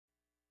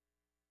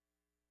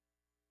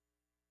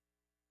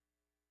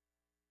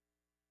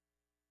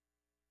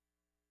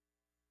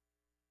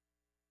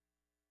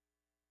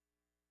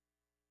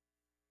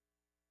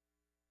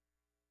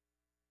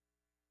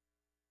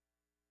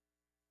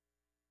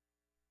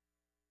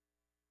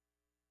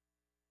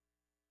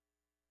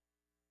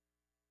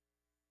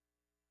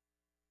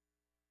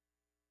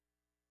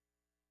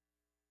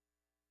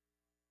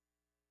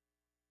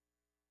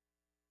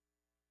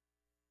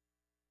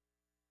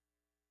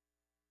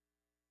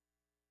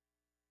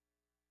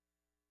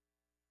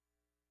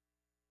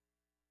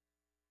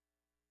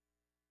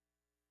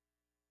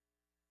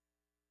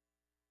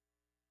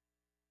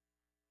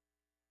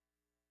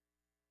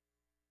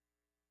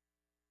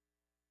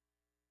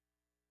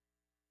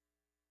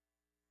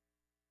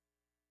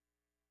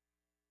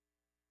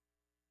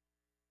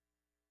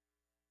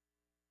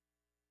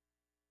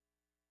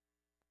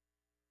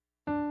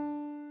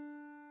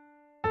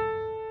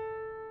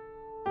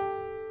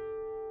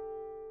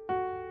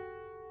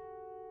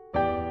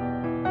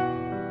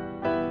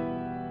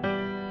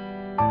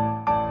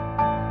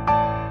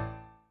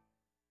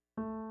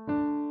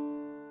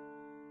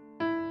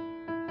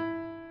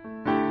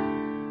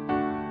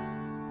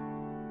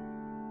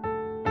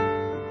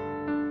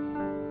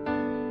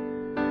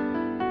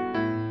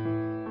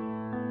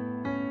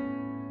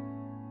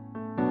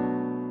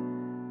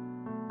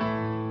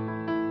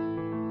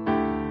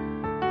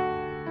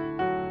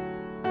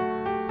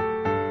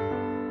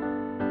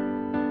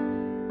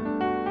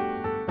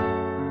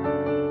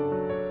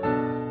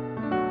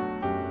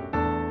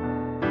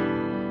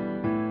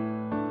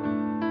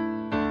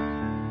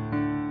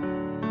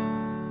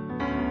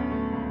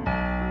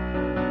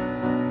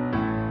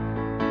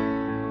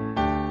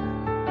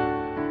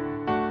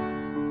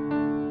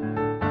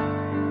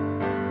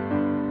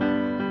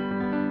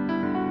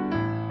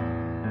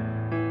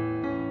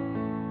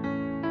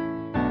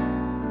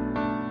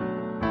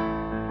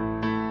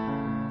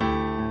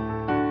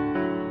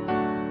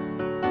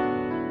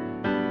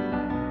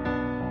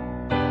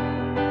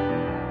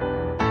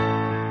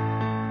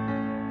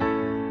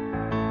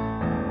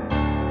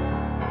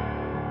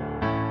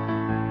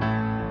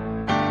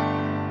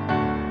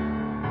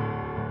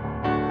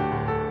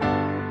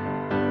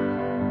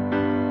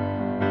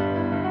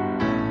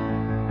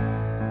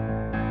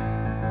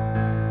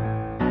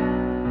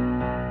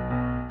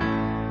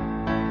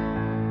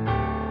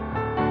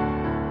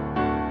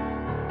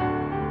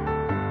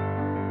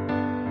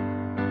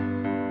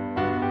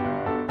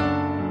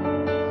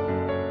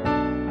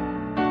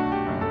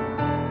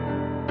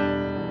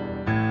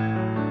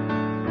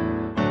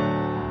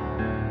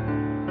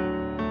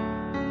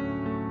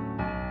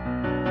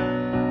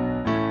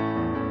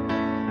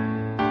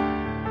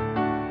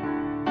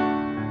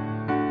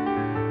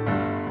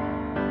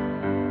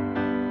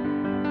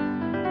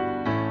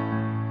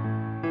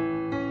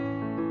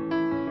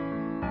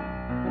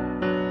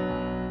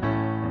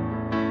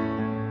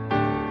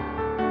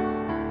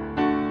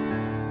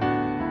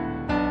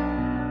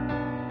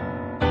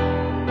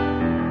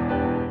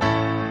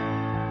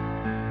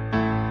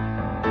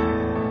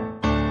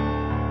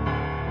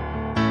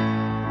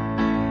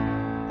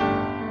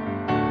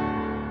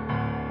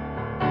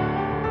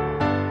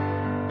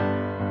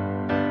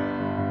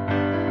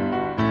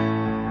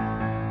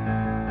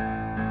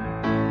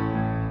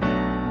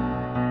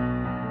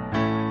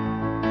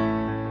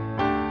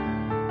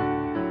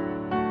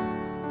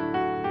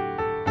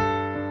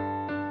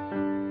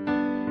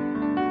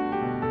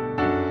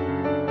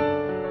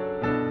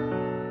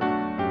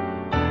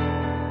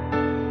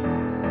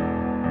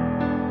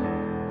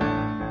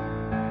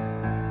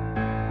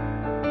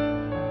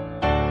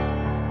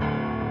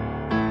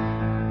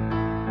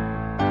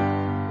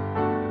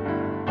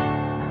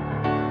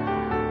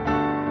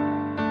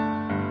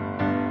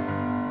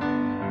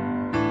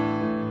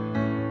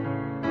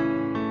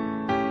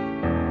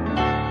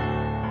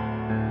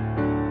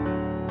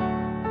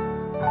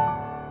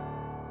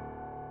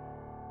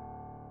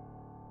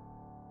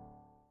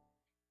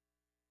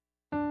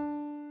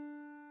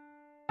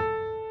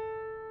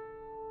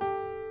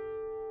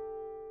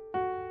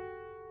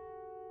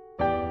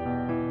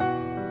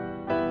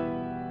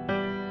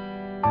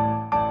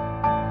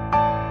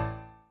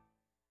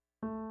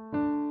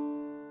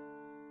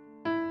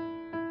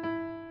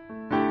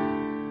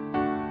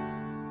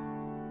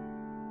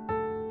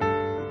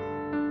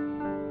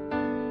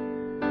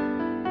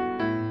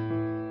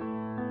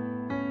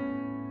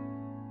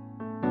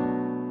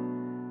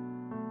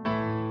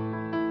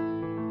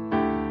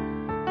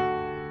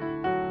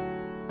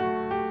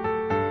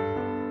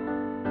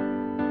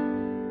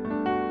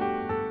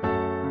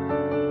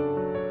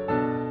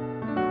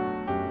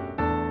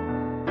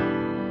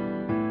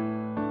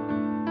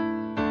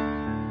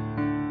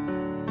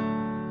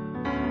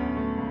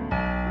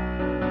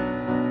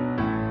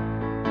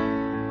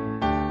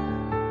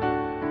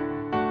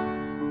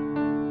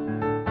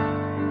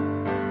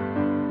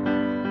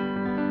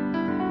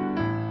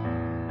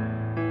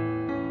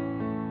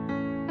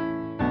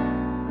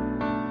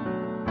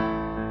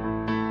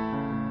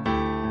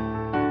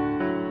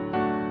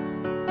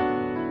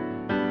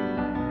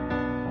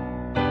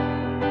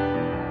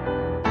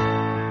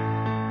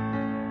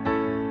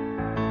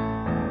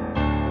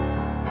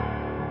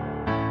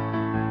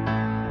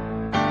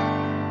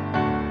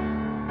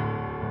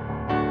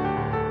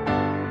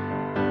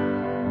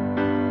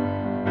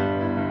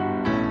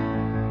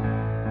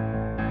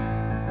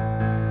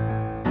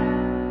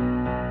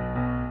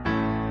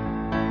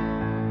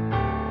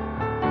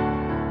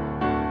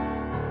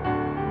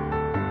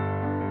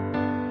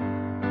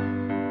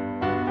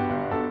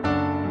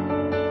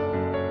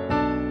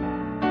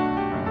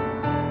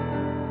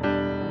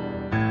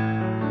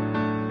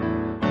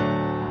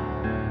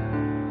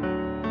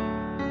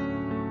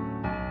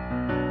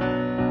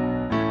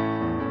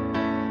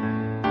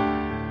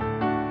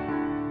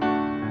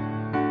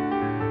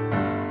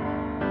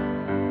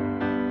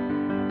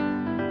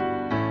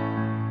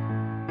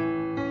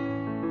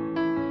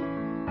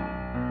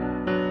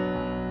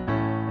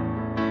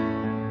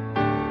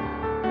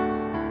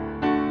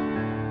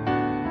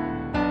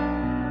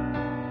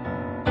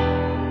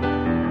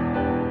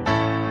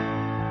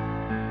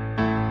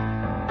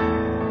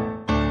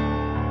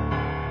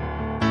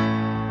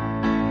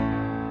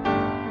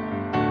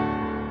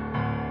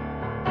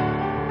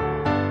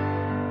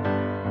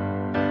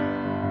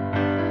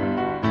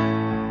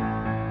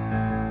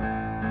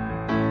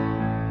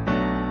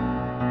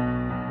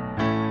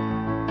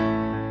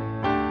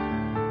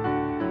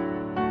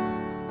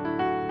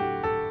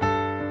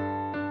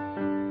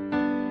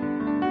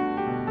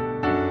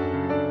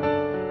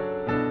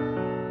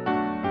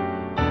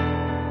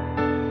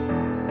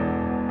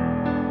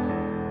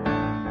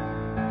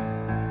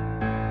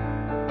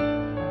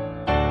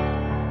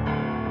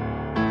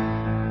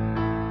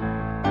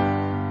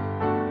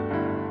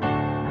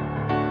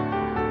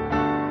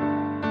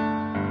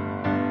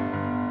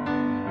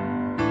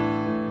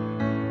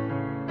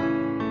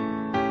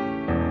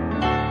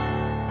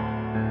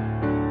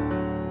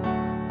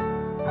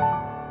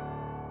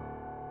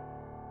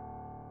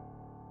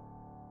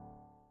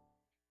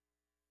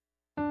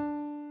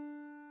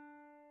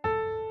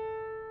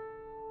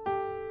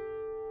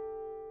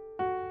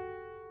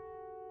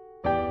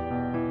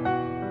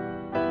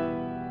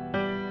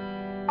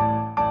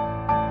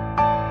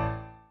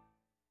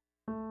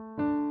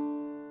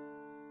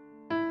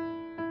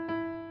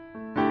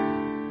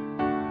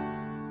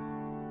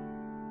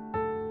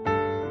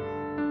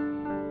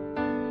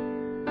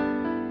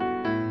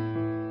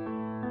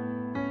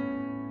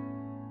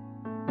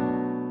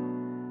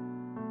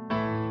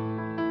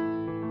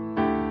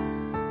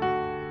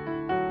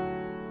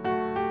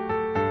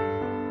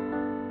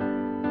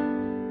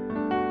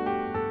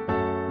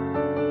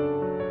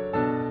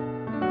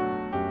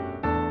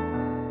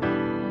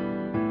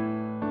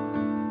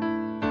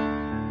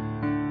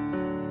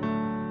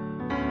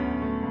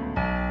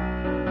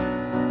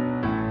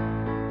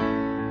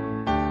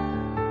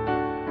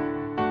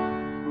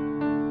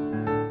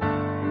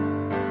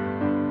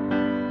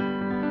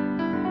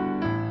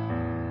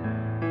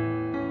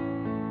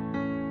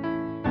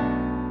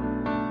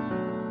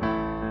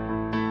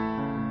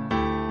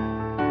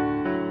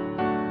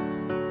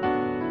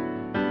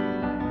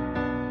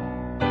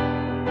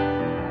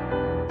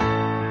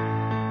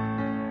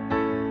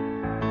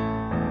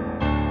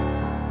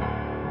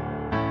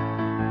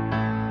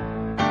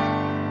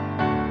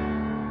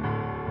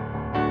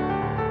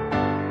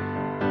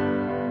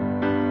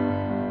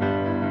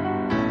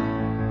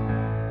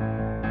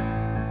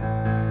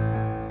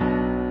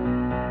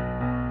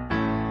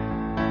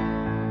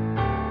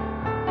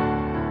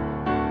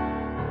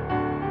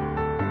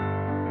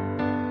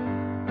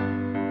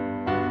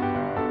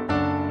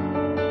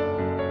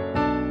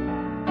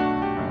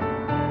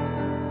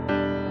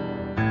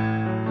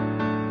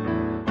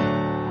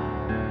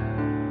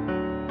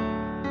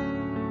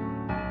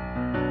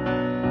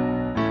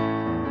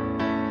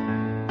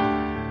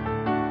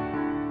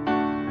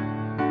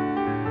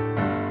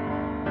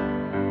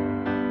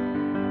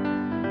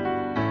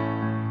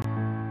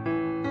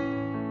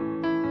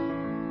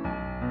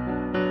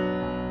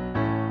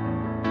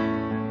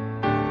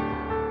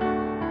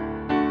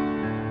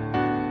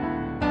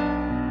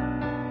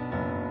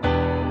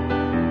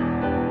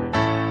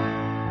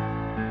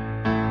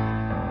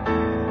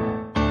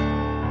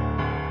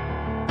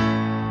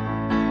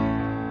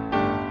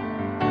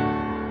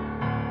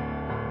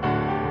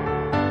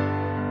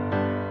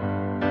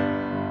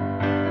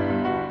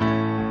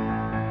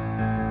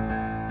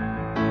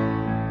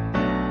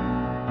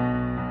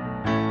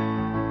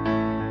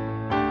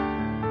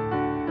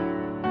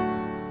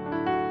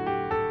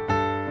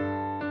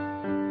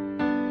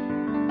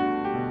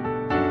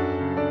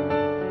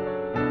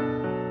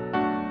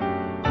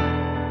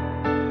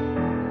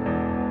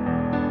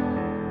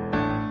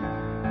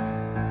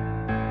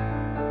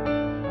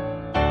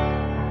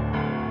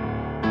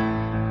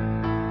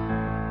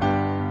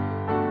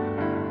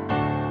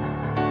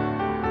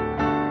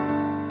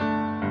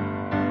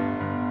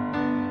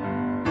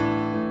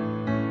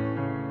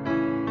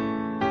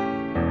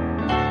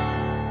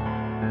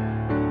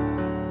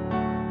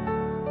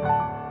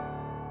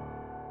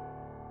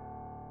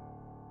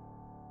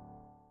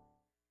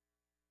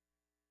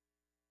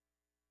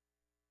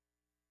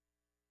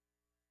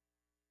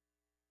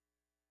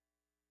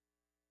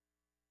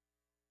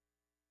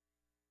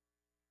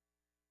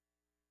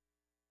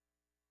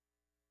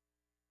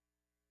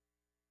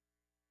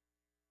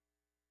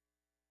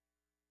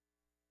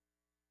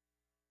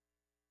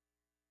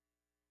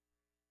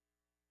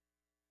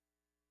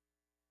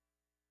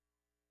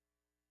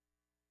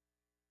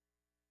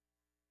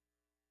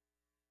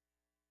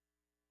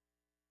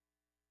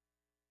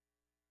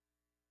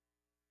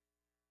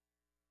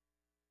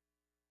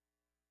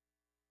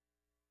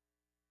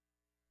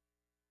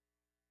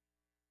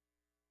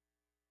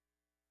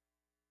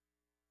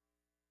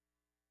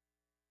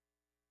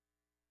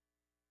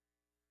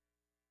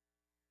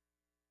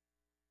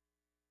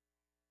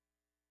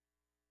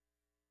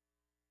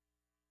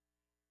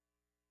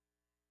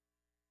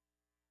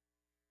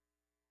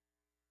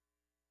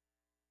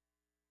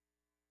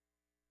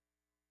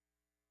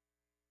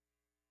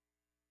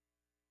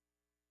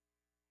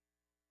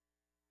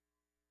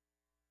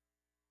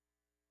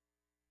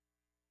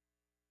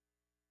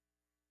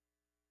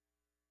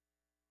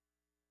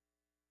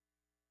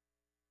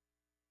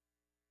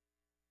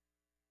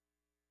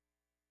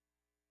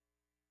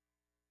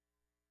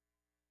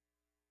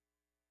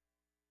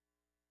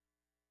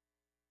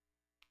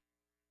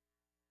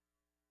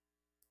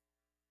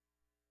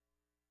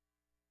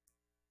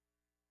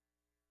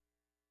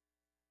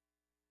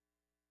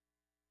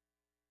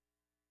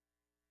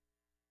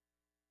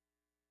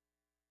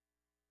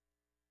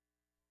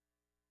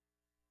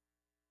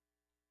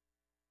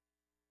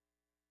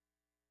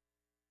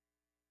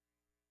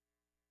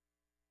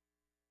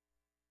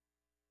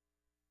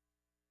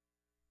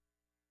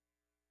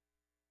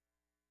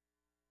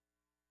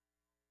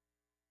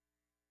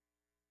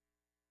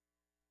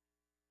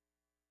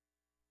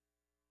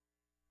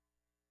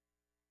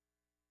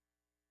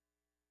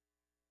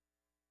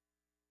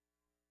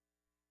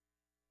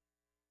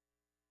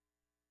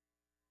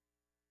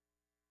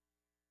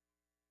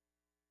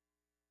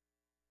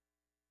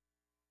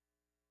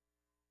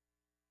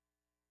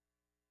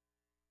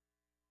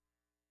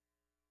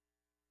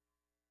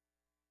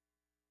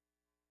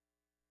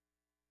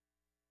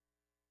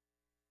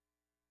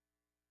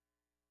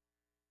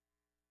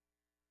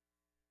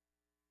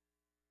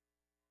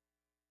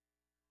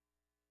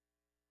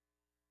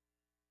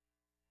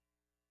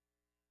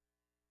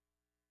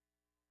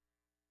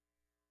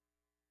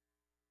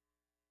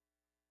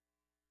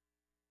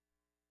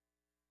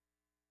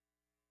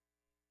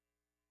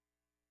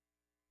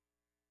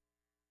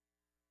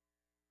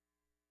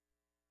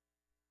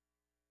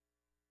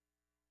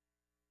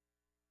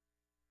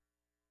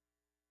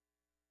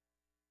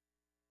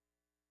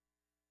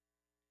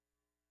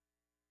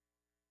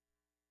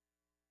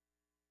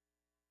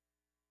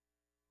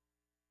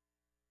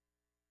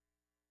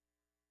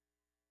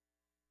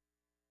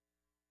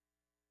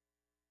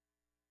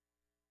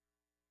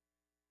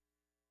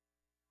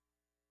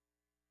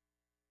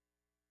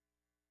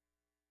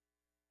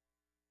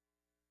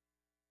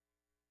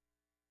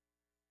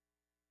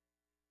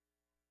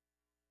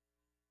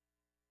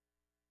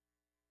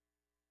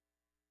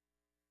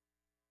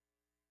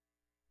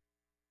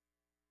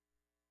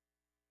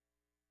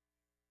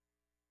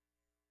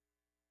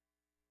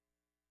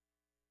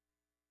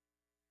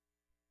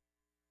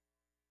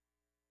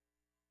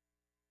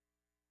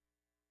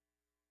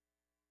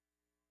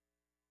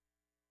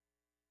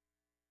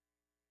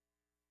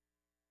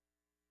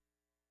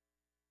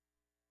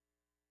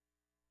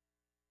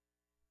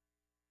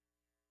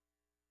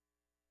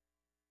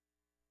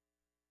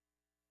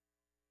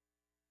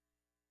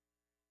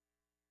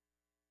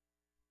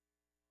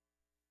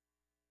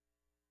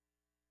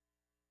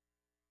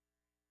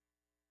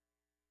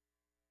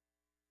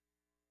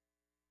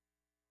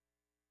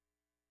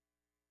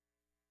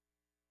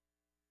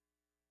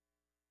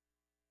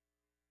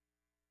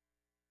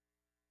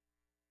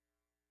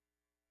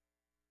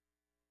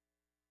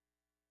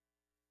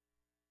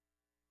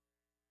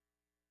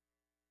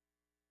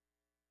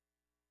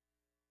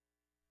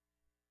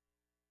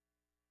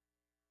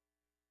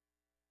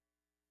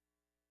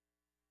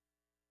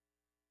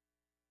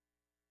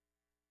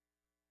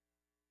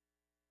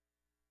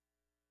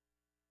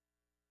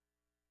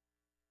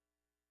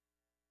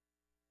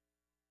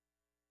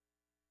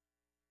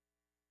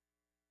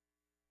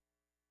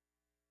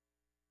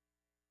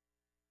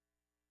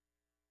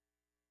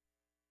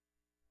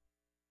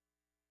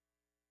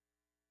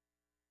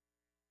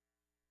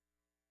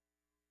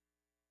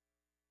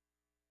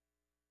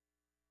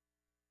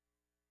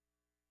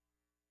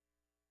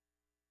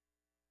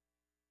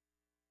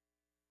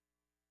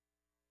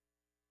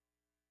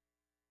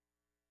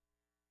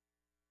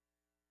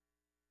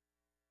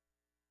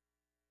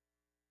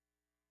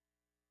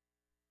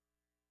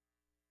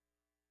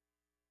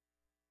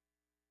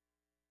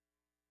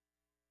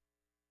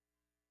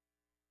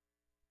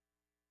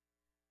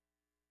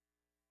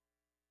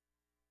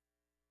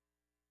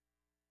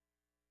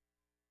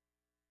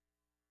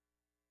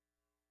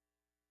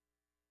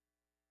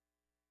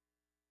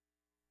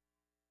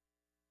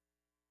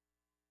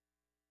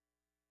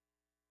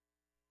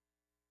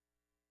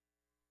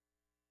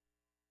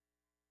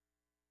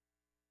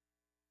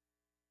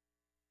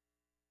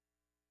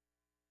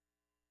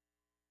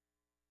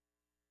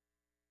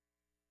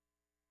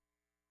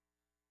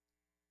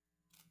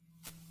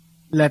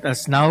Let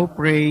us now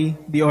pray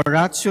the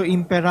Oratio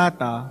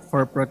Imperata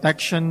for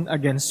protection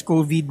against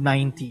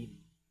COVID-19.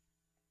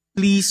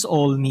 Please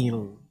all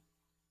kneel.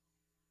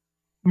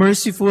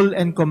 Merciful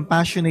and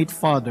compassionate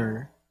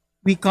Father,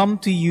 we come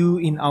to you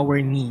in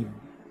our need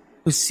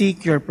to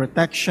seek your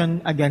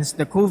protection against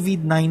the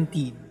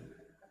COVID-19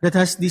 that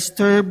has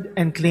disturbed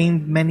and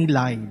claimed many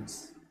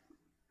lives.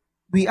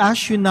 We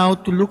ask you now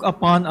to look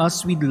upon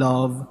us with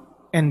love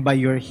and by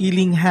your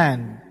healing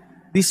hand,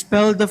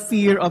 dispel the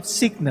fear of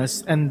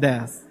sickness and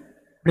death,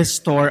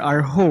 restore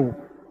our hope,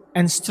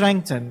 and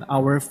strengthen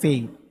our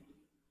faith.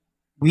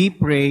 We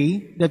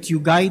pray that you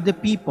guide the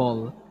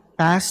people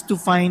tasked to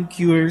find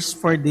cures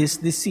for this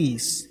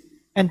disease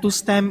and to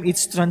stem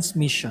its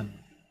transmission.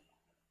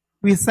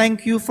 We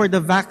thank you for the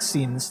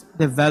vaccines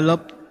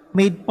developed,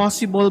 made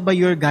possible by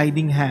your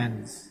guiding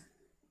hands.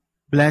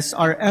 Bless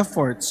our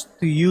efforts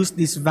to use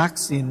these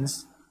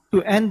vaccines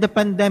to end the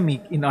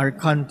pandemic in our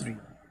country.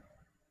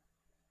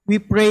 We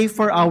pray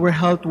for our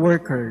health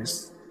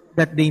workers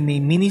that they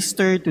may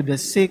minister to the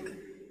sick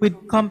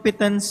with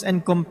competence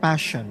and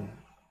compassion.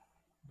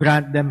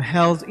 Grant them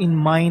health in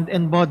mind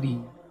and body,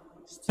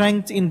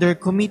 strength in their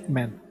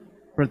commitment,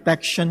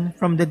 protection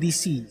from the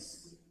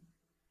disease.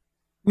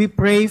 We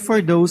pray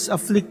for those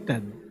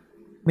afflicted.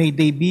 May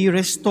they be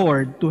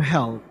restored to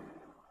health.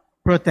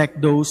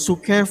 Protect those who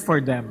care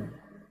for them.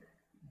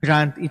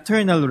 Grant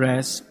eternal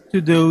rest to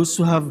those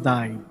who have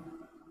died.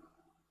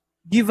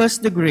 Give us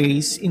the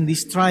grace in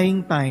these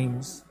trying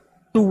times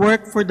to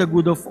work for the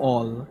good of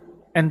all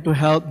and to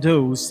help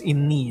those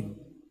in need.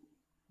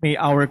 May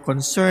our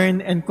concern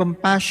and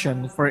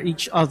compassion for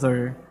each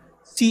other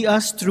see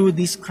us through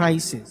this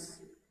crisis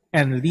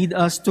and lead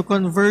us to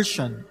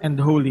conversion and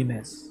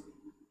holiness.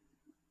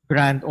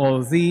 Grant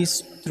all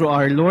this through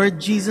our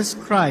Lord Jesus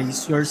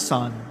Christ, your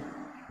Son,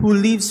 who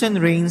lives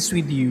and reigns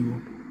with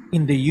you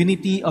in the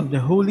unity of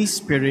the Holy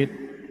Spirit,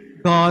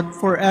 God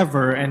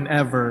forever and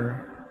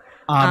ever.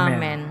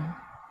 Amen.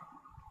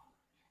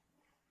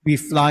 We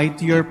fly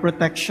to your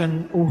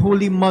protection, O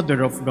Holy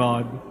Mother of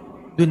God.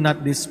 Do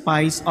not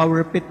despise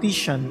our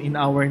petition in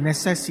our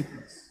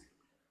necessities,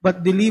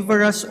 but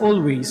deliver us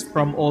always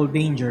from all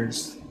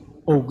dangers,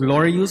 O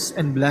glorious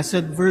and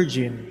blessed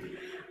Virgin.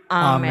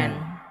 Amen.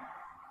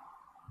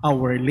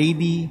 Our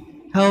Lady,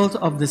 health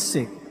of the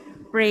sick,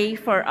 Pray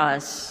for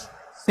us.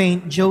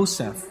 Saint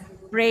Joseph,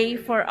 Pray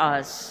for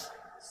us.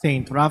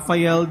 Saint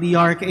Raphael the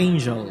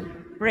Archangel,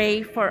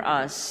 Pray for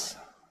us.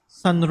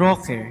 San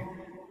Roque,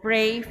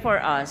 Pray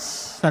for us.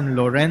 San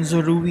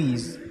Lorenzo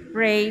Ruiz,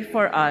 Pray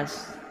for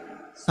us.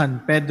 San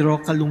Pedro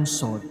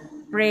Calungsod.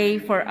 Pray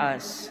for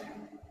us.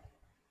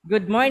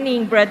 Good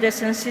morning,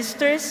 brothers and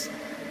sisters.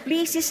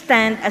 Please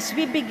stand as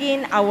we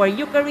begin our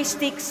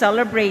Eucharistic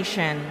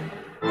celebration.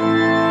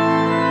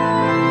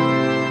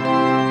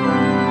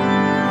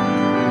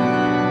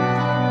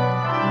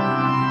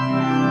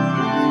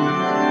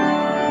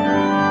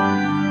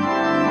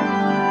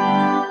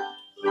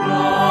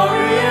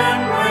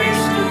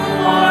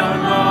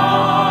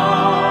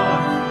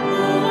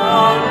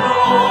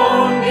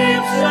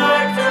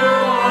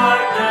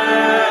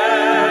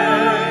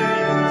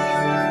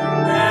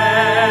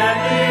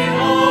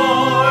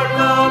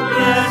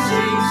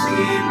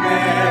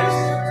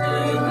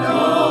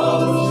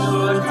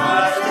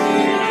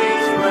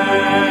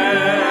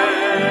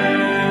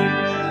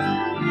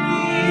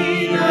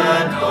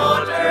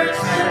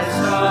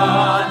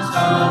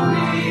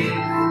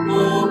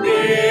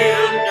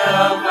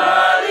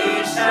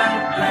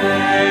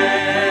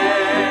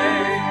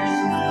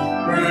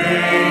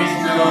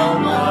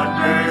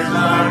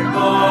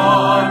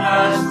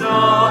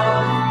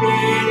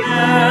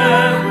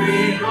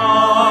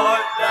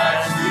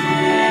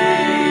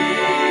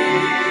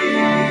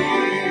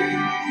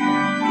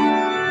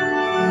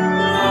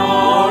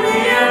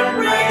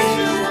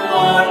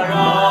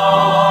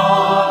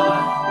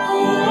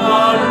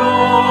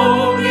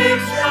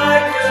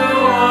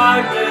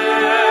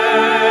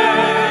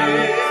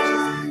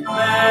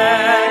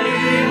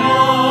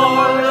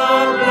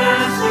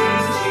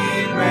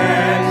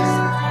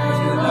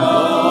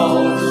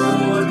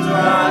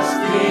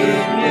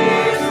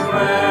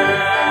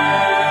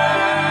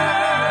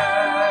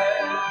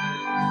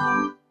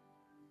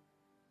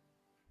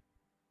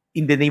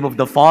 In the name of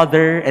the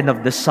Father, and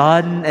of the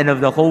Son, and of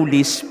the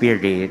Holy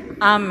Spirit.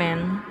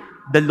 Amen.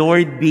 The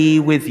Lord be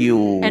with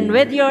you. And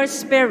with your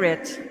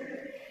spirit.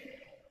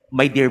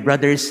 My dear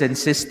brothers and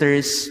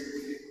sisters,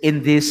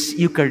 in this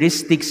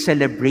Eucharistic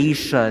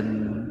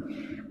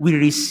celebration, we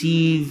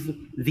receive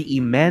the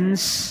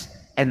immense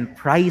and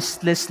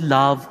priceless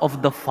love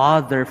of the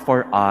Father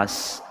for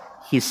us,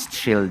 His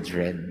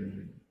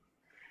children.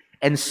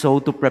 And so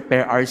to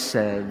prepare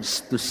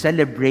ourselves to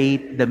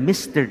celebrate the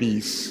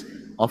mysteries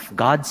of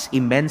God's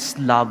immense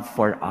love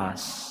for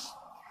us,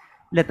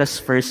 let us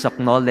first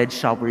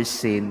acknowledge our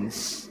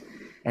sins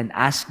and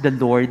ask the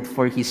Lord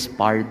for His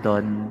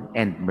pardon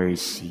and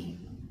mercy.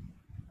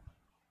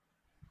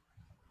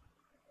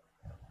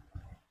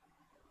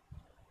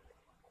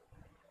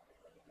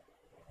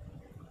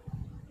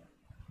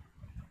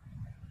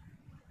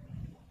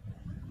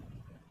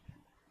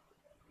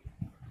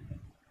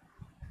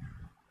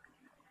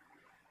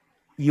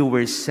 You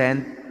were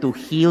sent to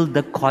heal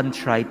the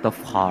contrite of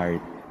heart.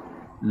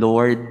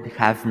 Lord,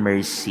 have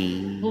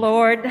mercy.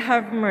 Lord,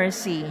 have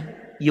mercy.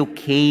 You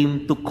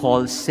came to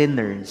call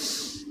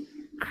sinners.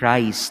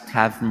 Christ,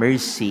 have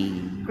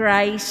mercy.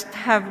 Christ,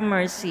 have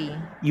mercy.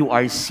 You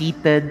are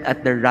seated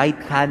at the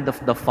right hand of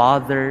the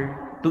Father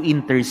to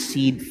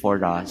intercede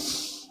for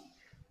us.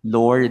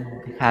 Lord,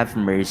 have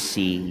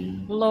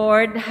mercy.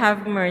 Lord,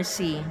 have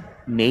mercy.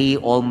 May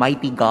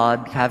Almighty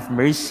God have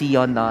mercy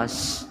on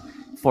us,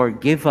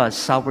 forgive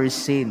us our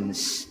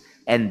sins,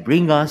 and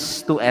bring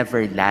us to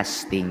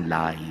everlasting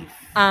life.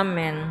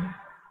 Amen.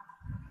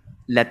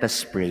 Let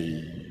us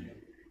pray.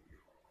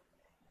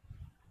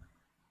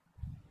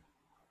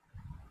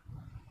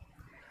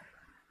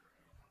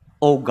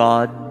 O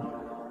God,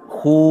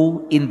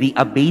 who in the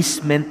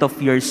abasement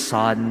of your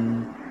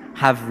Son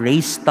have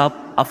raised up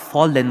a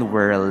fallen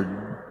world,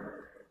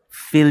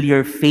 fill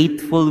your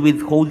faithful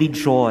with holy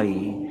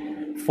joy,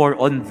 for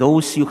on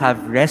those you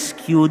have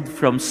rescued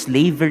from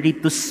slavery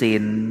to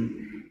sin,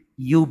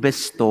 you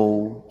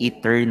bestow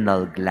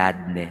eternal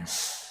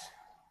gladness.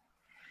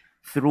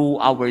 Through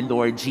our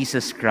Lord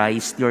Jesus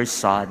Christ, your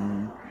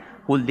Son,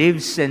 who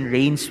lives and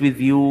reigns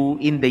with you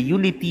in the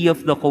unity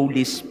of the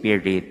Holy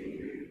Spirit,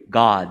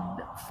 God,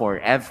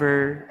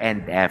 forever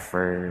and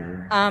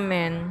ever.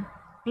 Amen.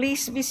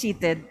 Please be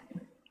seated.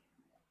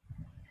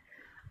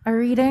 A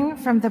reading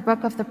from the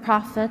book of the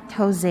prophet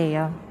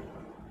Hosea.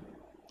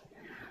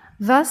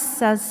 Thus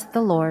says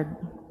the Lord,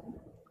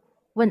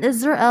 when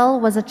Israel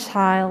was a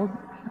child,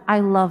 I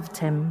loved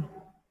him.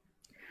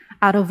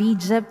 Out of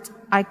Egypt,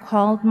 I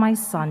called my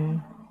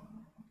son.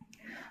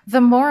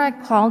 The more I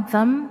called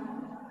them,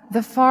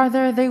 the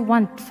farther they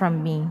went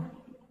from me,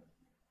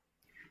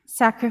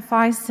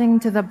 sacrificing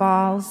to the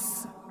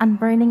Baals and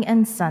burning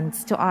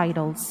incense to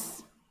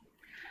idols.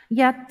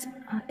 Yet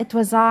it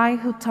was I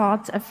who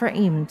taught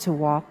Ephraim to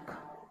walk,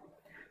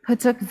 who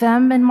took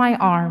them in my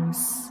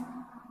arms.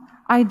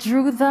 I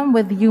drew them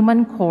with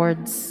human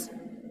cords,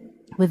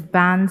 with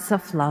bands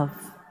of love.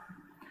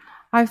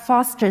 I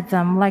fostered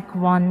them like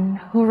one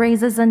who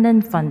raises an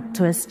infant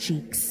to his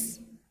cheeks.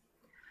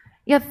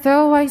 Yet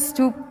though I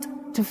stooped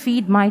to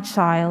feed my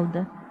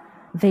child,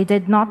 they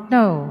did not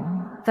know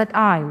that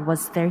I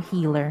was their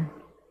healer.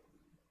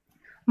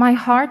 My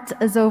heart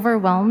is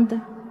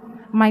overwhelmed,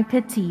 my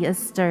pity is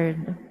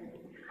stirred.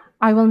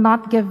 I will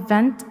not give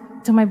vent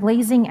to my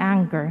blazing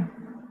anger.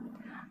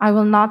 I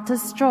will not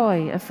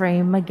destroy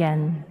Ephraim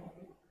again,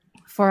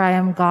 for I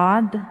am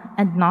God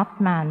and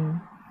not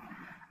man,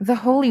 the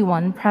Holy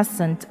One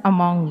present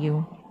among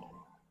you.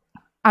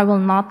 I will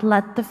not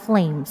let the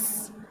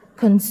flames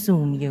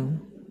consume you.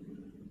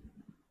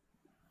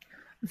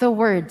 The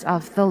word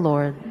of the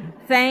Lord.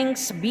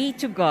 Thanks be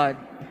to God.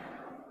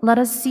 Let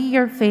us see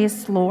your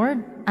face,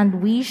 Lord,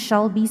 and we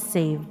shall be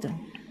saved.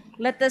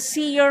 Let us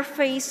see your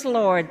face,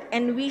 Lord,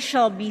 and we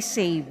shall be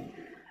saved.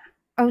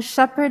 O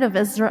Shepherd of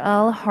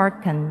Israel,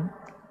 hearken.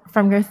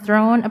 From your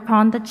throne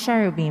upon the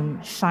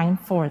cherubim shine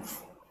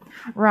forth.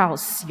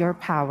 Rouse your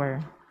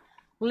power.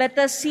 Let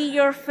us see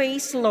your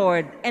face,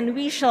 Lord, and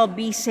we shall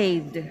be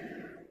saved.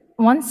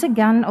 Once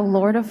again, O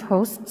Lord of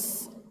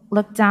hosts,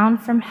 look down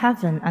from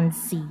heaven and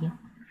see.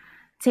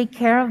 Take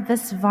care of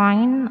this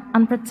vine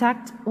and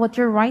protect what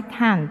your right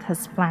hand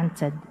has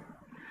planted,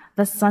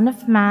 the Son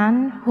of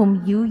Man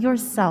whom you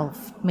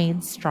yourself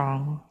made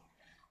strong.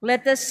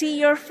 Let us see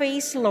your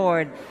face,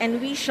 Lord, and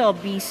we shall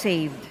be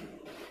saved.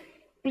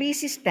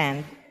 Please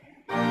stand.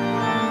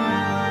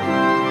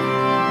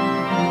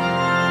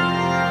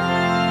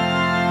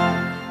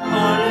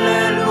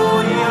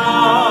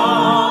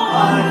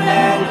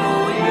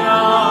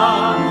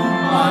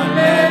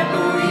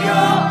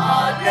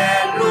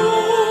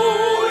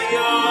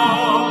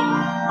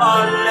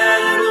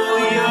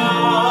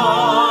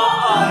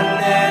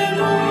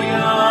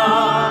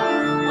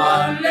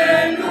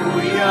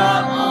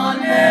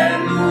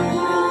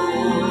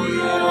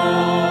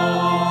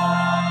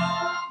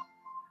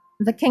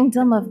 The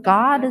kingdom of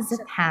God is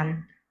at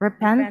hand.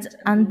 Repent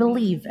and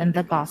believe in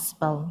the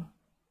gospel.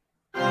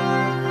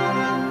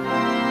 Alleluia,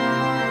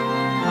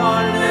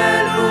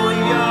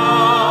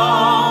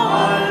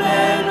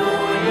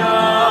 alleluia,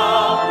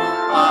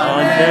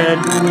 alleluia,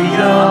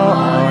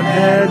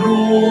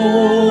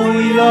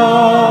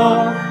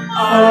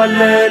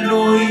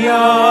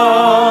 alleluia,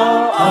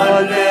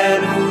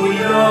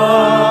 alleluia,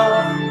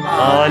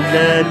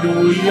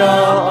 alleluia,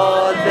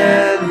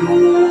 alleluia.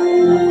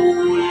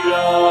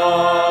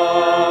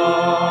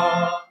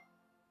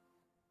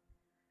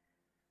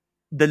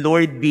 The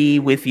Lord be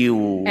with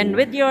you. And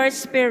with your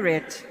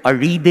spirit. A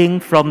reading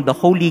from the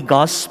Holy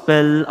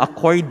Gospel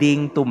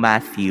according to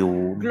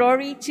Matthew.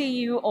 Glory to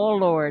you, O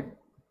Lord.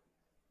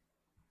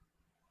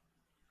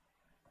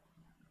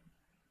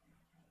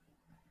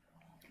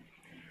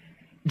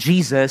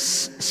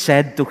 Jesus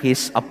said to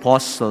his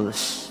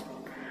apostles,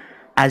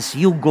 "As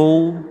you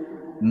go,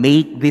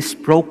 make this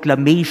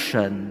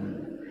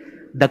proclamation: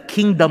 the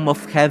kingdom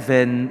of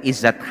heaven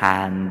is at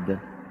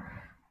hand.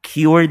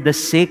 Cure the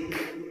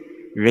sick,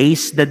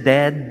 raise the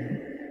dead,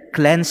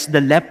 cleanse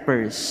the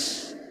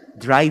lepers,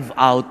 drive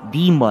out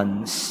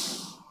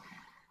demons.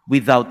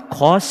 Without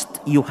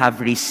cost, you have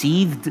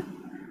received.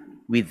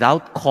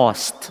 Without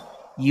cost,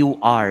 you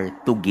are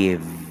to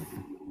give.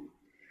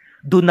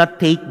 Do not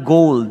take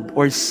gold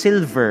or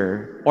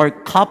silver or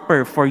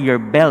copper for your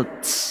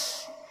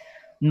belts,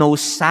 no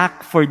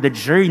sack for the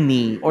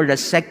journey or a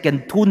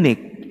second tunic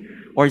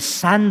or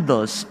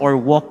sandals or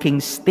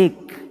walking stick.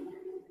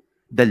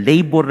 The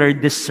laborer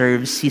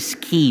deserves his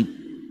keep.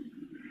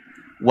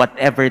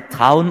 Whatever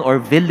town or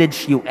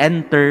village you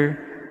enter,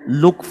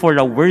 look for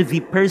a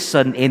worthy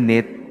person in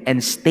it and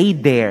stay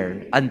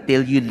there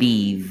until you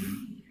leave.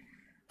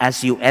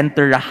 As you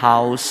enter a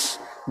house,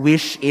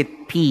 wish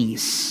it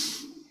peace.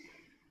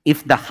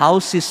 If the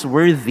house is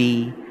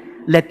worthy,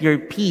 let your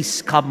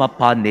peace come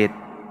upon it.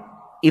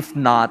 If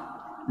not,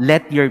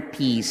 let your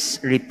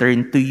peace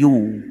return to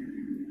you.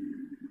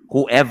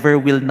 Whoever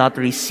will not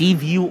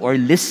receive you or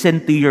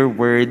listen to your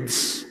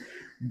words,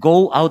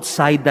 go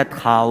outside that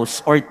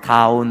house or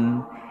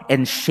town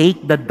and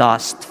shake the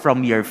dust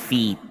from your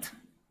feet.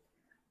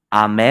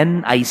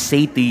 Amen, I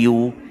say to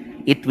you,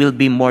 it will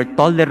be more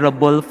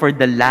tolerable for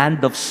the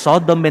land of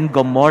Sodom and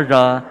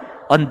Gomorrah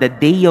on the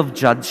day of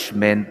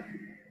judgment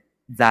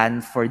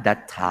than for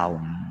that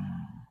town.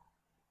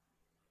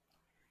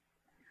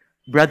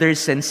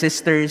 Brothers and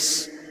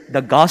sisters,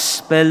 the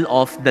Gospel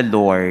of the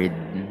Lord.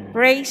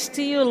 Praise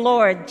to you,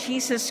 Lord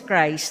Jesus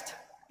Christ.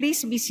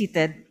 Please be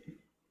seated.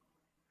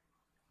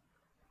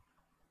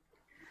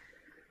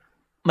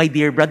 My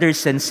dear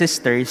brothers and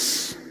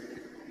sisters,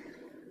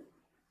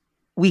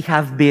 we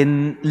have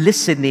been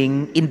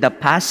listening in the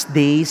past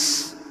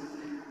days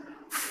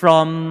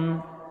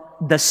from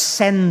the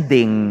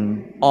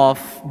sending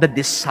of the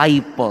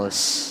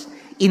disciples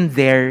in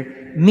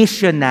their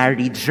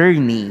missionary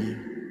journey.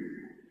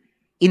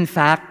 In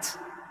fact,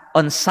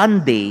 on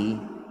Sunday,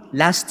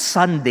 last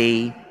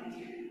Sunday,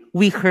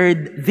 we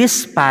heard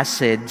this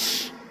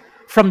passage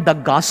from the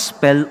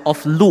Gospel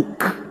of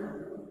Luke.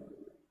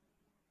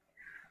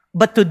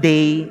 But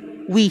today,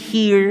 we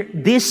hear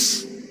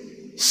this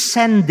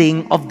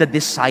sending of the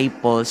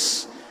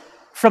disciples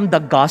from the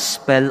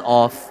Gospel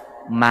of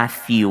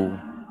Matthew.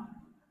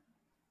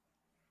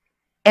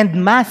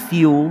 And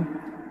Matthew,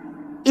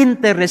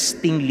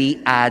 interestingly,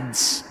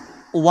 adds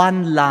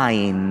one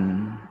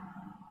line.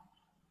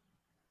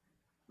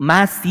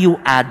 Matthew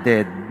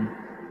added,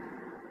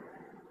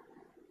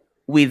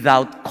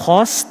 without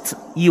cost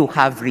you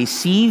have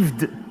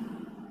received,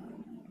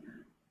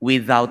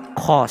 without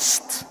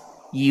cost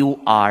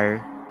you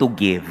are to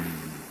give.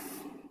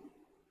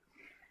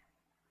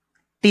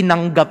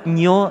 Tinanggap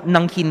nyo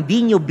nang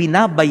hindi nyo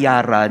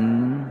binabayaran,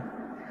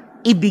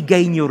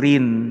 ibigay nyo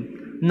rin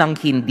nang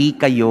hindi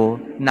kayo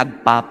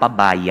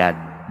nagpapabayad.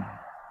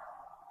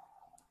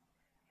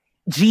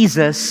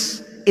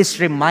 Jesus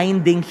is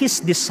reminding his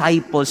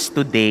disciples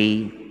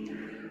today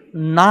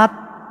not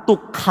to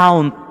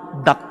count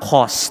the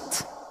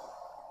cost.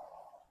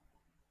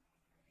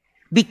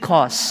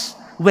 Because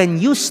when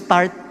you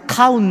start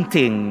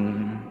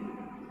counting,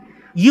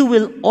 you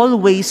will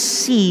always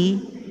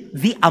see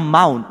the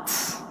amount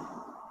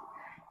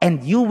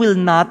and you will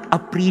not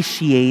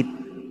appreciate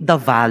the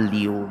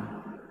value.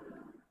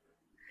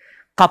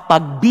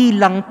 Kapag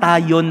bilang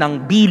tayo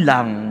ng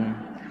bilang,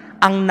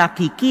 ang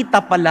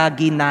nakikita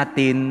palagi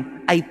natin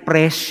ay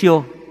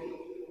presyo.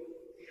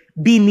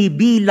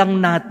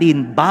 Binibilang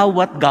natin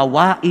bawat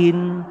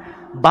gawain,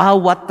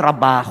 bawat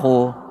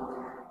trabaho,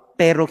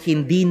 pero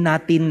hindi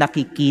natin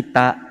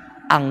nakikita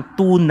ang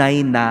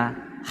tunay na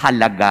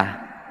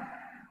halaga.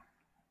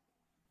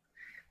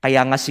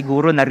 Kaya nga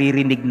siguro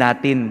naririnig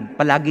natin,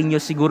 palagi nyo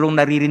sigurong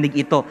naririnig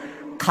ito,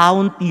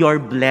 count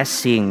your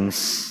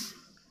blessings.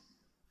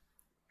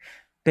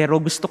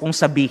 Pero gusto kong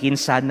sabihin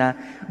sana,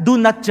 do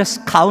not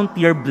just count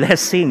your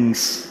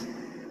blessings.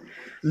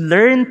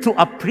 Learn to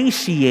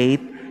appreciate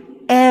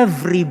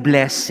every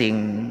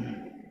blessing.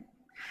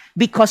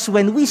 Because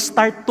when we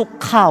start to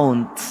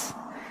count,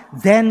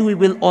 then we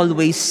will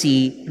always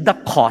see the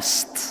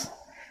cost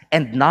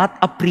and not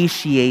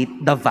appreciate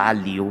the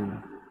value.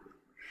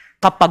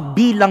 Kapag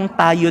bilang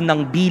tayo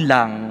ng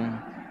bilang,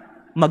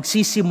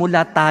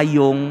 magsisimula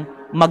tayong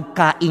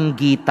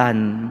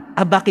magkainggitan.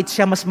 Bakit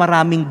siya mas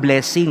maraming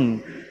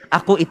blessing?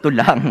 Ako ito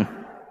lang.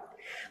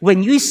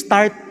 When you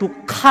start to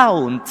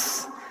count,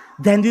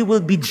 then we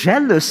will be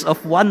jealous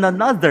of one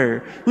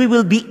another. We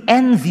will be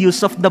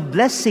envious of the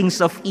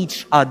blessings of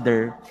each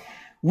other.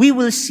 We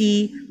will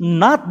see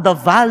not the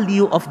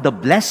value of the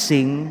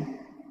blessing,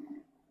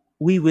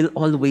 we will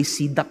always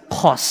see the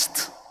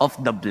cost of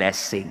the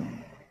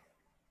blessing.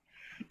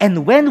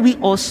 And when we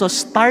also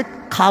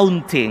start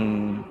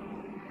counting,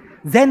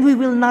 then we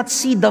will not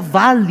see the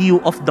value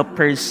of the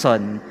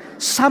person.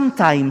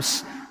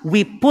 Sometimes,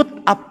 we put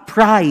a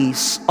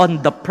price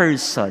on the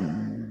person.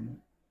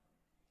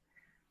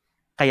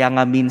 Kaya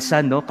nga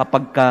minsan,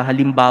 kapag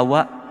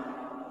halimbawa,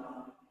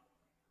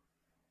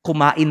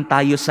 kumain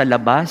tayo sa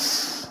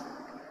labas,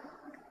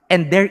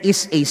 and there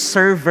is a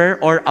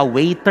server or a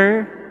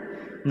waiter,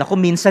 naku,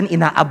 minsan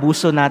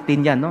inaabuso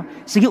natin yan.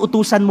 Sige,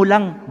 utusan mo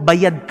lang,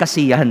 bayad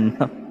kasi yan.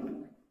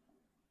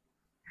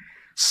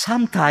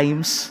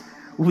 Sometimes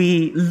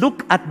we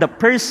look at the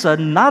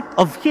person not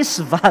of his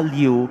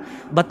value,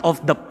 but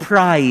of the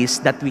price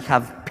that we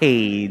have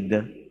paid.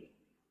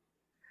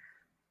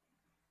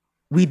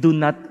 We do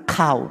not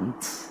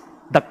count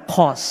the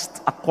cost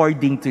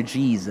according to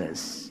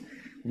Jesus.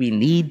 We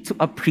need to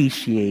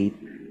appreciate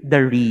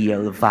the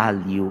real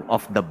value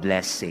of the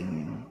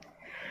blessing.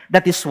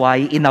 That is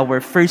why in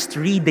our first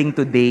reading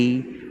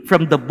today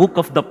from the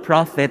book of the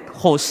prophet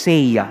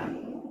Hosea,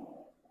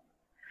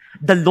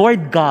 the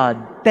Lord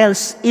God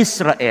tells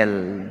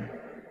Israel,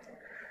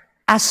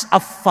 "As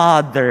a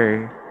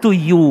father to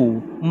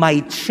you, my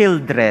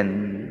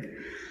children,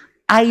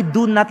 I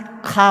do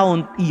not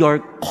count your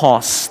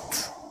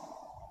cost.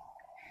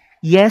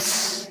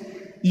 Yes,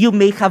 you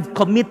may have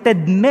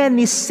committed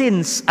many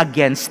sins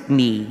against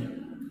me.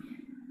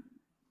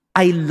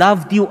 I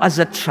loved you as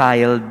a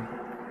child,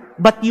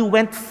 but you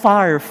went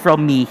far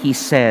from me," he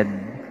said.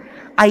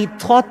 "I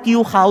taught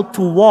you how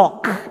to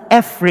walk,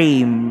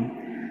 Ephraim,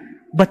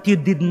 but you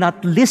did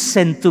not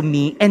listen to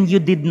me and you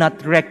did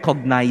not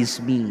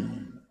recognize me."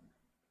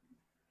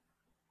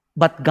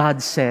 But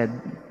God said,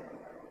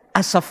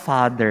 "As a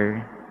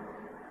father,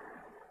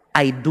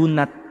 I do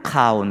not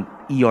count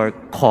your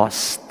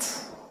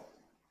cost."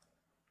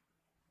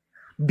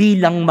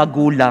 Bilang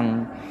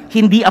magulang,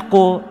 hindi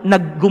ako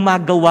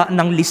naggumagawa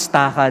ng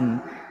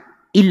listahan.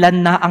 Ilan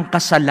na ang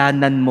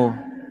kasalanan mo?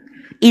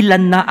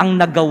 Ilan na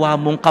ang nagawa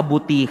mong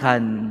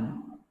kabutihan?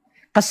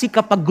 Kasi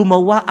kapag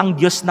gumawa ang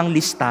Diyos ng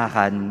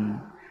listahan,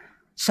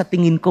 sa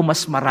tingin ko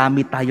mas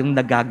marami tayong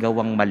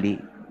nagagawang mali.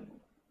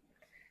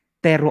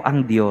 Pero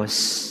ang Diyos,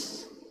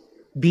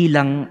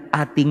 bilang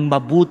ating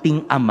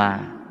mabuting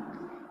Ama,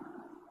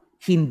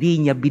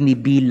 hindi niya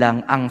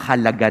binibilang ang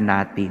halaga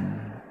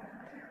natin.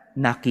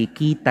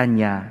 Nakikita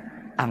niya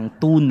ang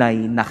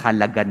tunay na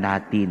halaga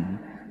natin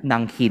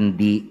nang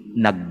hindi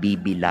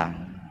nagbibilang.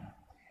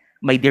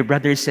 My dear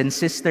brothers and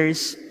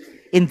sisters,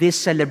 in this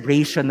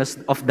celebration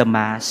of the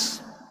Mass,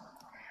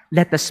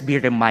 let us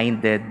be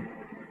reminded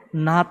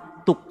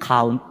not to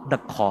count the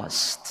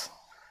cost,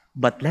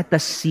 but let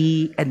us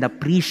see and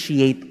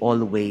appreciate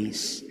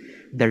always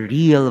the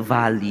real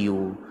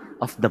value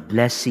of the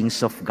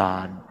blessings of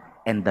God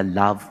and the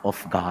love of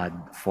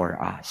God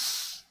for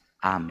us.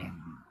 Amen.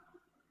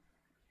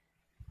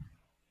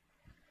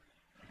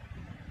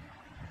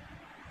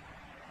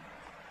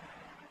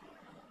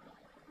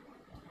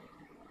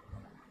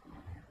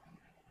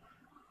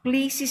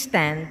 Please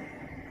stand.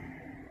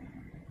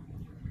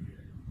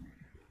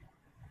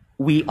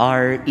 We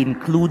are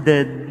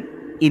included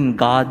in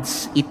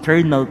God's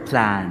eternal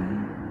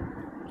plan.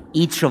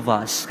 Each of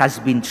us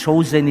has been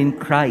chosen in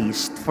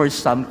Christ for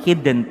some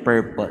hidden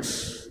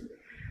purpose.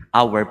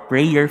 Our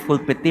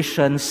prayerful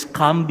petitions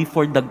come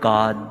before the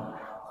God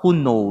who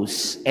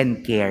knows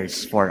and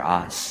cares for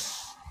us.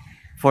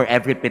 For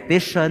every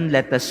petition,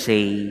 let us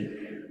say,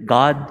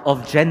 "God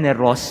of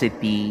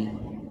generosity,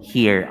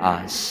 hear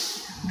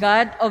us."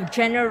 God of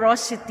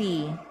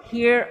generosity,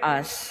 hear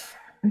us.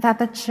 That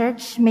the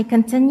Church may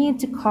continue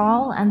to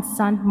call and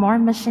send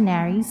more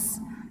missionaries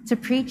to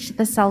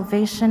preach the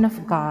salvation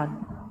of God,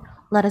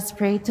 let us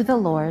pray to the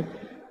Lord.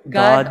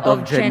 God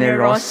of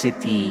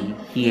generosity,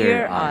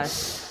 hear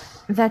us.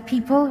 That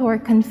people who are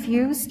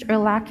confused or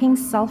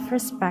lacking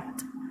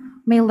self-respect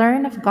may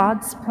learn of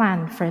God's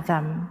plan for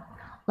them,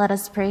 let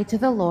us pray to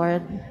the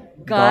Lord.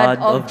 God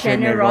of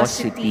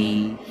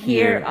generosity,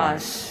 hear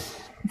us.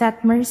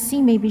 That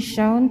mercy may be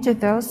shown to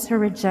those who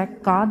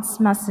reject God's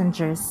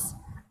messengers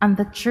and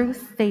the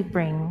truth they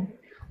bring,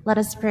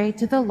 let us pray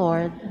to the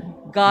Lord.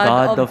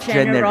 God of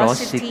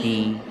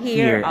generosity,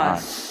 hear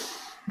us.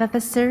 That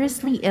the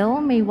seriously ill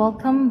may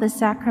welcome the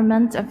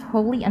sacrament of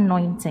holy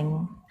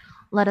anointing,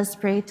 let us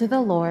pray to the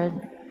Lord.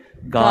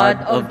 God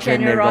of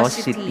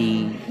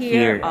generosity,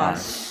 hear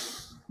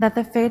us. That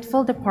the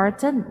faithful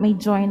departed may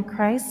join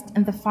Christ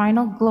in the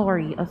final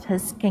glory of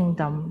his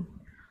kingdom,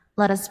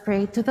 let us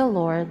pray to the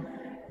Lord.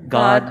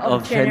 God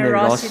of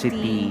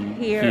generosity,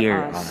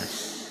 hear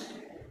us.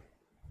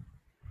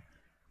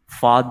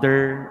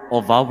 Father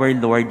of our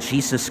Lord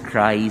Jesus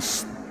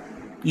Christ,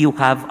 you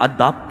have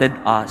adopted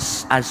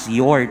us as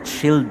your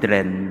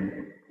children.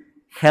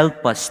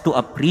 Help us to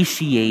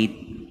appreciate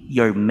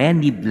your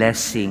many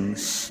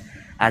blessings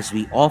as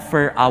we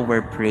offer our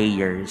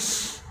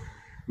prayers.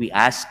 We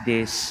ask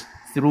this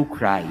through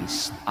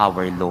Christ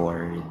our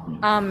Lord.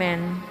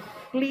 Amen.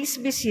 Please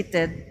be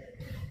seated.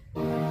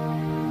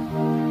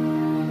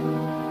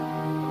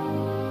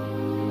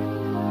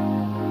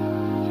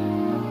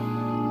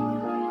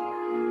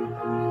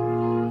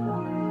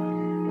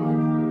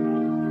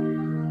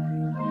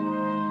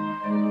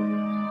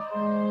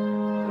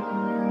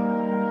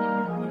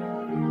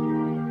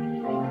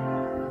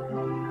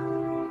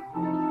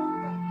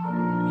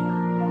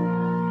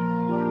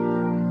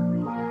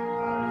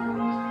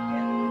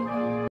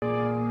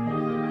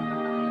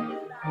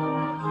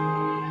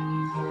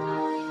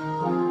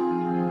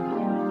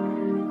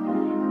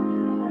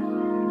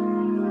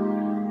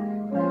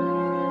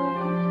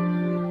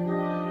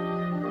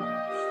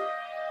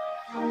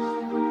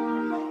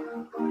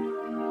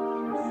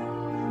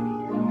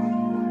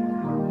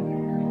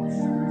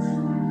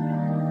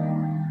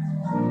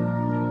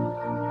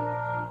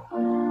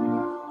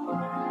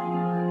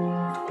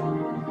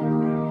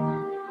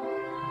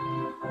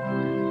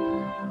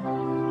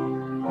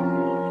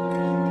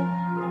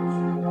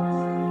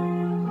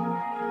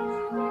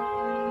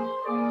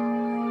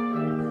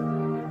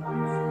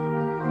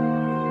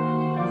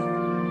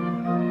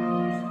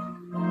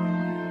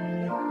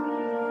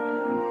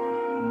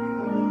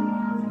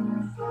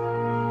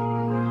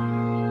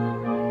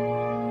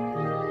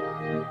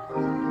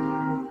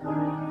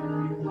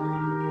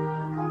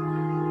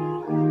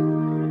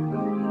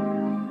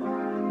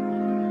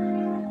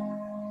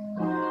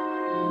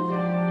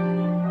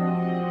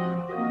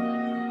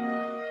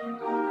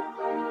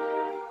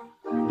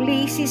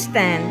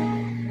 stand.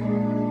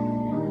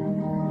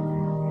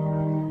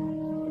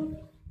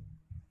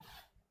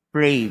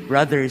 Pray,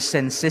 brothers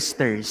and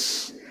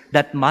sisters,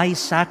 that my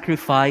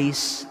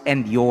sacrifice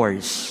and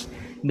yours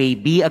may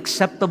be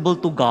acceptable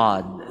to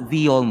God,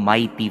 the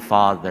Almighty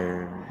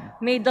Father.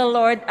 May the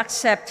Lord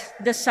accept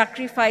the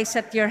sacrifice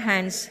at your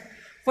hands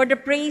for the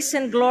praise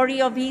and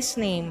glory of his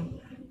name,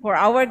 for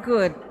our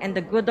good and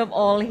the good of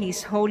all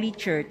his holy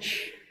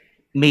church.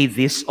 May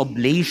this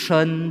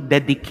oblation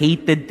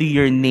dedicated to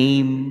your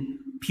name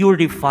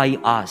purify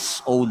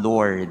us, O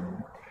Lord,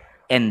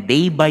 and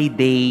day by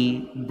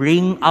day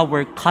bring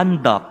our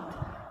conduct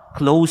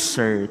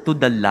closer to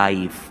the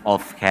life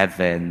of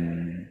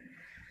heaven.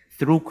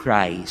 Through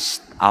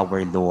Christ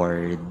our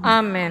Lord.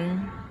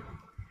 Amen.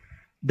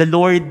 The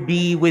Lord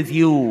be with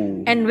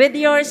you. And with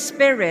your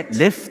spirit,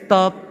 Lift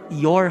up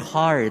your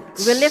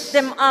hearts. we lift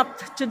them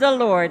up to the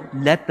Lord.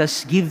 Let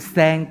us give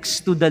thanks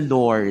to the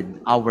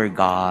Lord our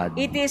God.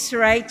 It is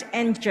right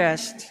and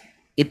just.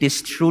 It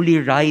is truly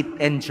right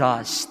and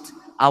just,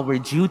 our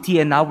duty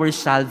and our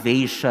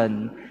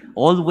salvation,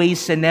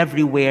 always and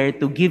everywhere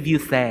to give you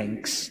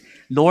thanks,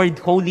 Lord,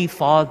 Holy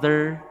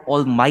Father,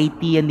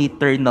 Almighty and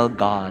eternal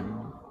God.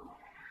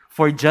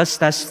 For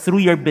just as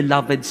through your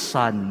beloved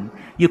Son,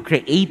 you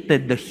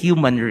created the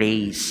human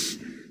race,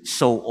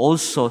 so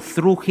also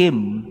through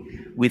him,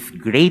 with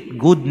great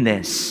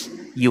goodness,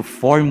 you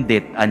formed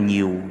it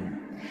anew.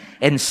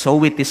 And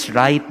so it is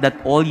right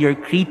that all your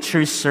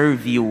creatures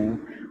serve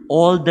you,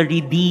 all the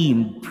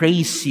redeemed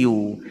praise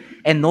you,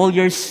 and all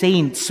your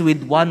saints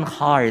with one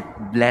heart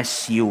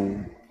bless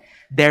you.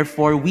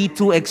 Therefore we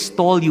too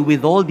extol you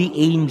with all the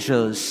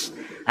angels,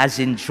 as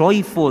in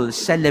joyful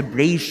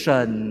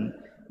celebration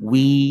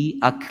we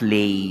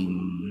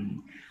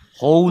acclaim.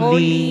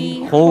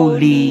 Holy,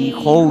 holy,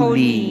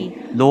 holy,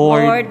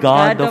 Lord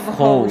God of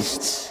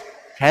hosts,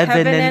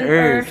 heaven and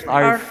earth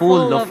are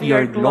full of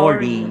your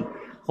glory.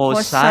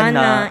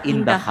 Hosanna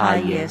in the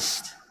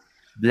highest.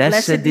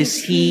 Blessed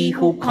is he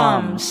who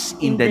comes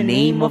in the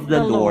name of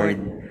the Lord.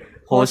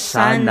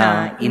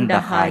 Hosanna in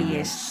the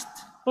highest.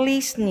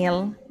 Please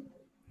kneel.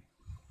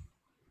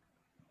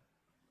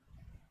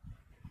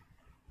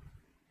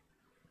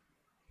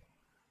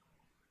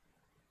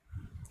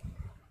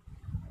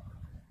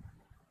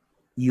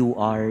 You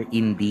are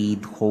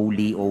indeed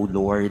holy, O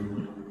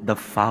Lord, the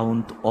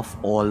fount of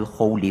all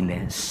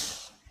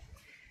holiness.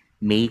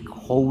 Make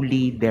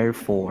holy,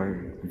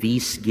 therefore,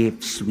 these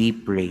gifts, we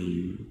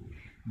pray,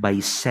 by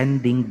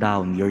sending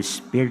down your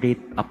Spirit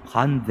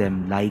upon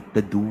them like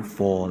the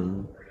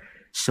dewfall,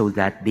 so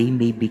that they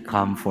may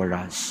become for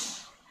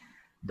us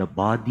the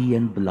body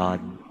and blood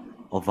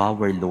of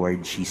our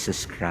Lord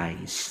Jesus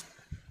Christ.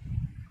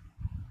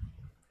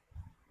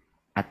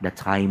 At the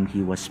time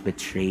he was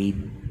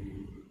betrayed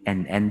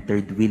and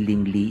entered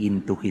willingly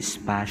into his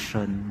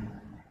passion,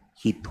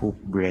 he took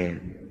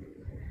bread,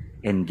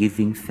 and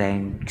giving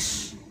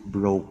thanks,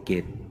 broke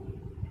it,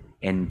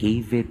 and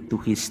gave it to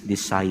his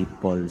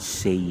disciples,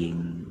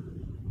 saying,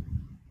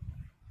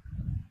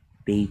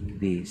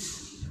 "Take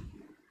this,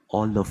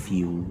 all of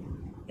you,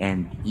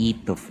 and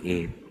eat of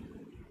it,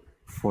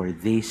 for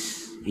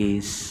this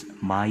is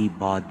my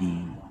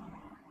body,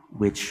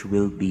 which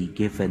will be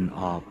given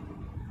up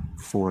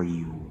for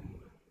you."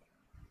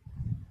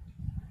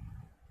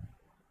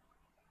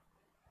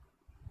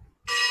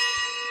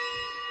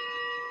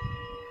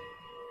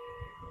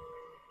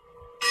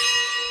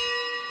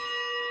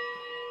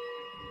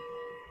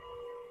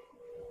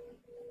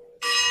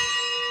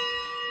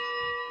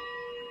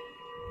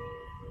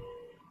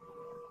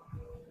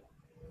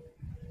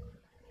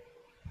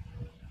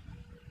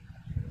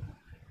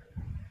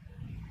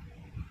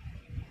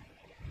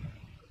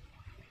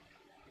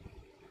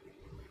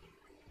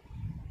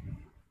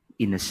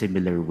 In a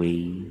similar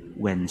way,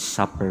 when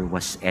supper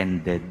was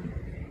ended,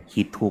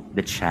 he took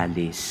the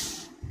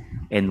chalice,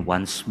 and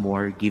once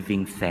more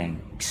giving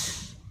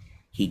thanks,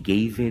 he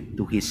gave it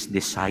to his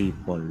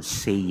disciples,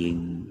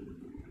 saying,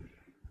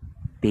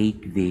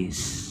 "Take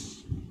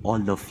this,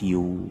 all of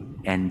you,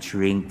 and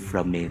drink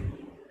from it,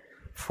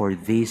 for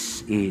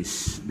this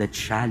is the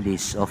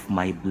chalice of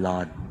my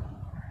blood,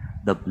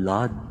 the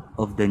blood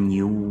of the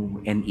new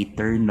and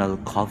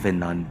eternal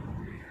covenant,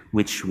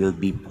 which will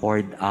be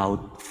poured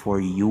out for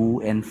you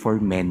and for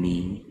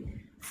many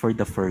for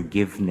the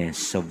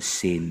forgiveness of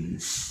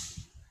sins.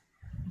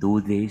 Do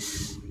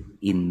this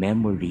in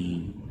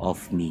memory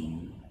of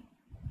me."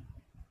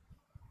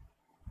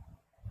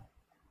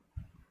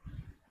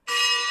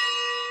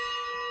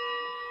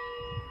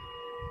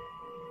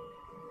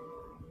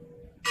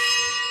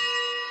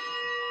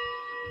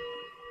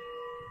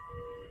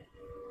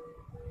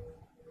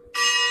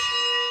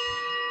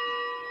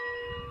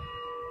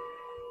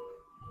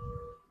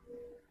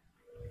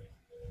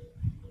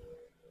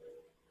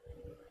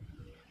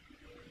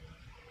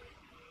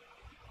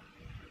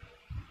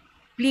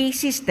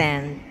 Please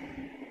stand.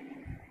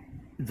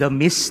 The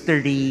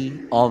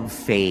mystery of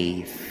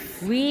faith.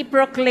 We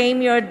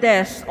proclaim your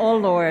death, O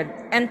Lord,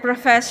 and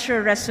profess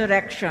your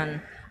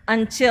resurrection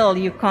until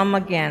you come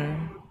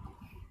again.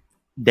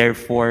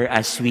 Therefore,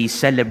 as we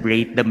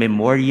celebrate the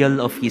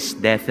memorial of his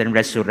death and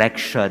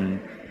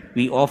resurrection,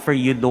 we offer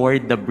you,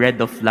 Lord, the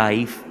bread of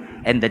life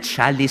and the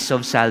chalice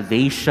of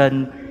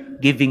salvation,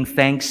 giving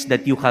thanks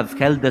that you have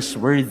held us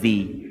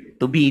worthy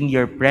to be in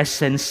your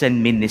presence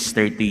and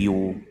minister to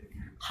you.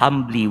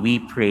 Humbly we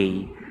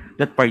pray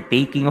that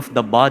partaking of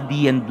the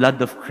body and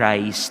blood of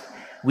Christ,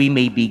 we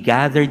may be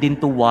gathered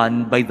into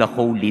one by the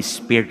Holy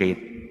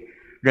Spirit.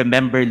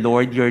 Remember,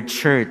 Lord, your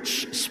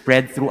church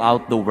spread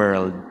throughout the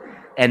world,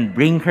 and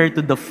bring her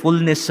to the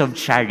fullness of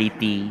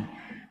charity,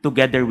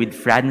 together with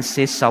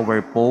Francis,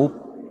 our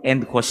Pope,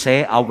 and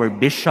Jose, our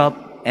Bishop,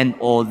 and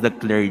all the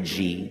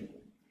clergy.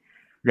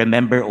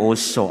 Remember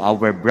also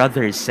our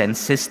brothers and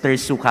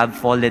sisters who have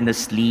fallen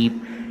asleep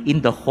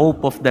in the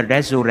hope of the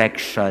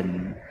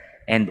resurrection,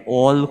 and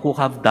all who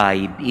have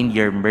died in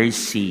your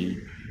mercy.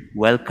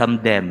 Welcome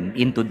them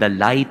into the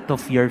light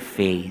of your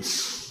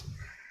face.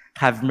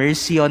 Have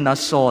mercy on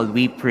us all,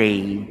 we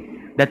pray,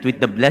 that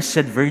with the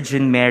Blessed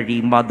Virgin Mary,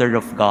 Mother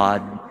of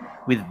God,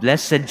 with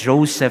Blessed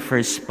Joseph,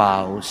 her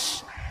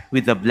spouse,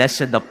 with the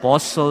blessed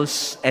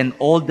apostles and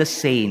all the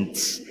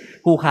saints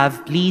who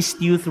have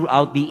pleased you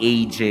throughout the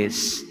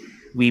ages,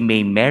 we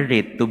may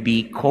merit to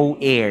be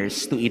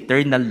co-heirs to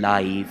eternal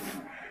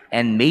life,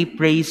 and may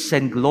praise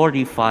and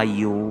glorify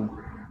you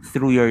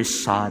through your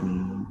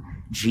Son,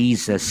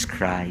 Jesus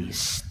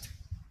Christ.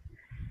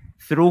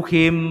 Through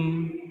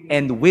him,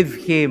 and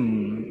with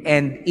him,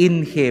 and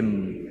in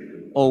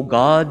him, O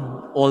God,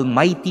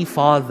 Almighty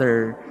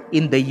Father,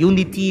 in the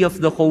unity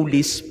of the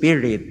Holy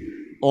Spirit,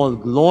 all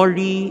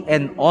glory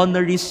and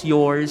honor is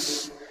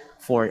yours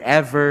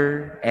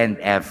forever and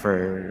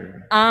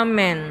ever.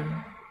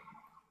 Amen.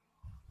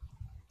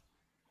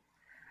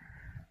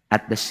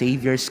 At the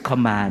Savior's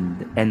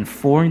command and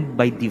formed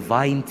by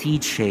divine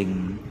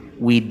teaching,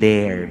 we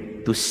dare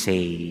to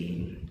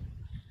say,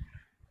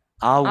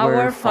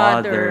 Our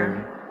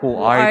Father, who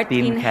art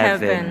in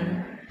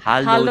heaven,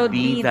 hallowed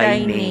be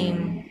thy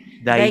name.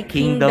 Thy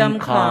kingdom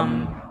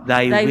come,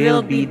 thy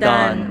will be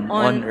done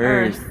on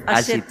earth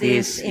as it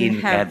is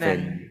in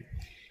heaven.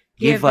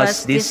 Give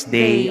us this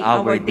day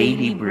our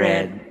daily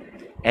bread,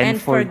 and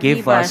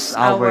forgive us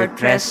our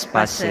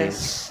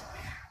trespasses,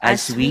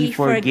 as we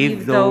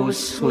forgive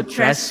those who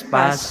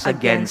trespass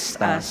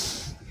against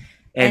us.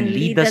 And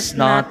lead us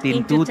not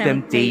into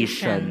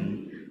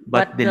temptation,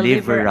 but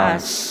deliver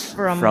us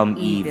from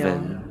evil.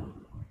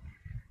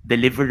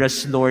 Deliver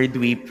us, Lord,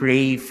 we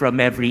pray, from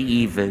every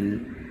evil.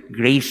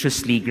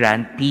 Graciously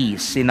grant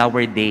peace in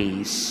our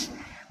days,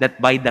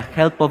 that by the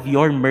help of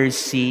your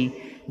mercy,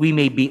 we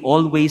may be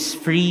always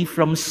free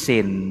from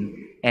sin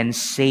and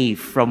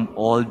safe from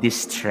all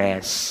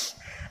distress,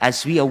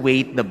 as we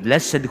await the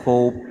blessed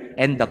hope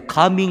and the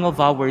coming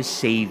of our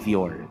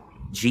Savior,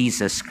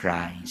 Jesus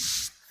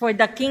Christ. For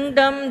the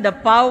kingdom, the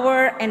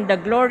power, and the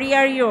glory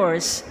are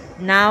yours,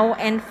 now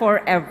and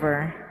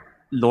forever.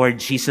 Lord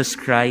Jesus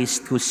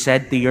Christ, who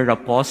said to your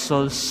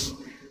apostles,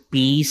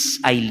 Peace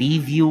I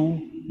leave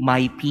you,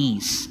 my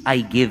peace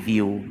I give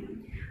you.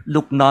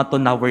 Look not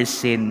on our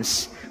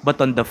sins,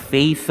 but on the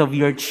faith of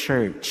your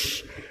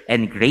church,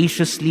 and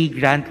graciously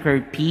grant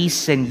her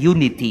peace and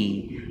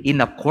unity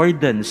in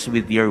accordance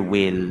with your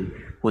will,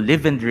 who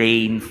live and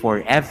reign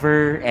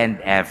forever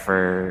and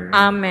ever.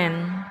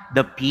 Amen.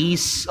 The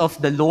peace of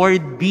the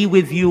Lord be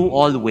with you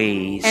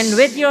always. And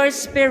with your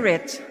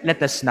spirit.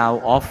 Let us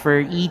now offer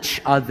each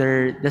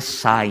other the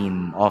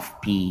sign of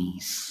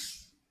peace.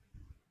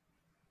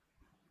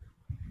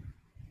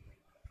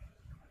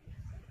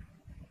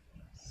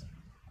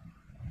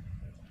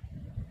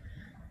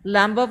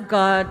 Lamb of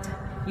God,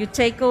 you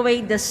take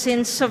away the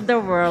sins of the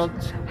world,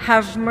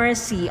 have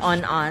mercy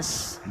on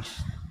us.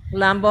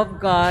 Lamb of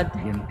God,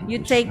 you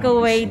take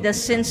away the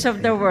sins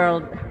of the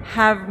world,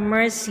 have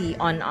mercy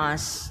on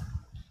us.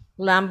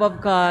 Lamb of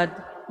God,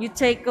 you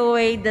take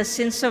away the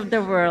sins of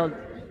the world,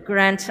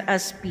 grant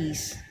us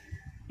peace.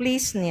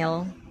 Please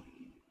kneel.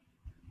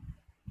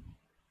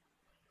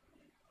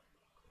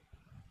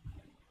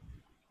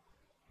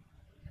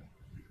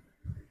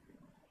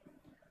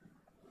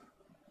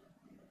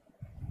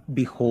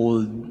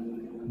 Behold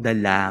the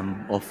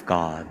Lamb of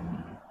God.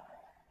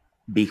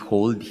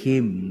 Behold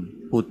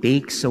him who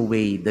takes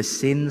away the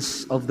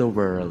sins of the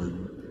world.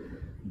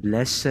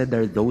 Blessed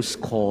are those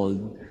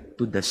called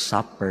to the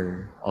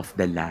supper of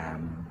the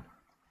Lamb.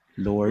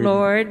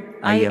 Lord,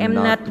 I am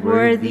not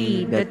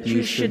worthy that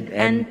you should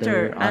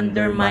enter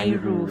under my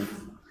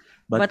roof,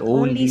 but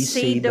only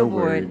say the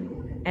word,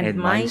 and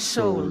my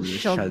soul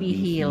shall be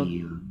healed.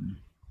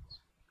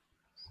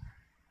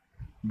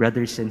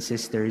 Brothers and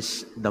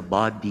sisters, the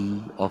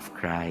body of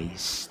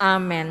Christ.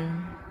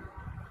 Amen.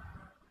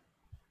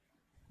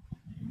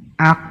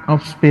 Act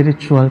of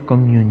spiritual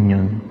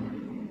communion.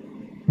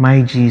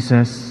 My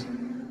Jesus,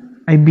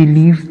 I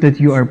believe that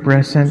you are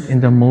present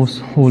in the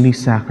most holy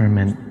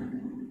sacrament.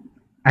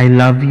 I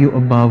love you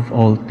above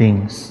all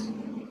things,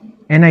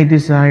 and I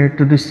desire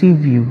to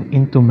receive you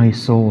into my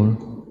soul.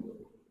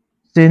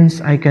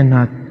 Since I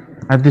cannot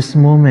at this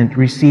moment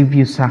receive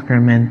you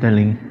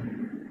sacramentally,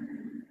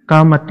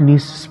 come at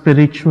least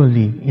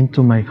spiritually into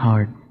my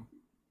heart.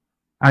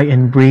 I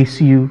embrace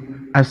you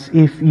as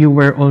if you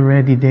were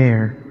already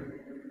there,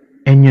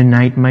 and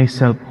unite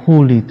myself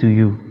wholly to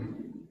you.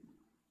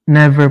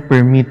 Never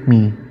permit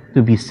me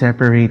to be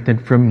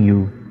separated from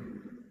you.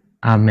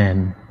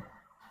 Amen.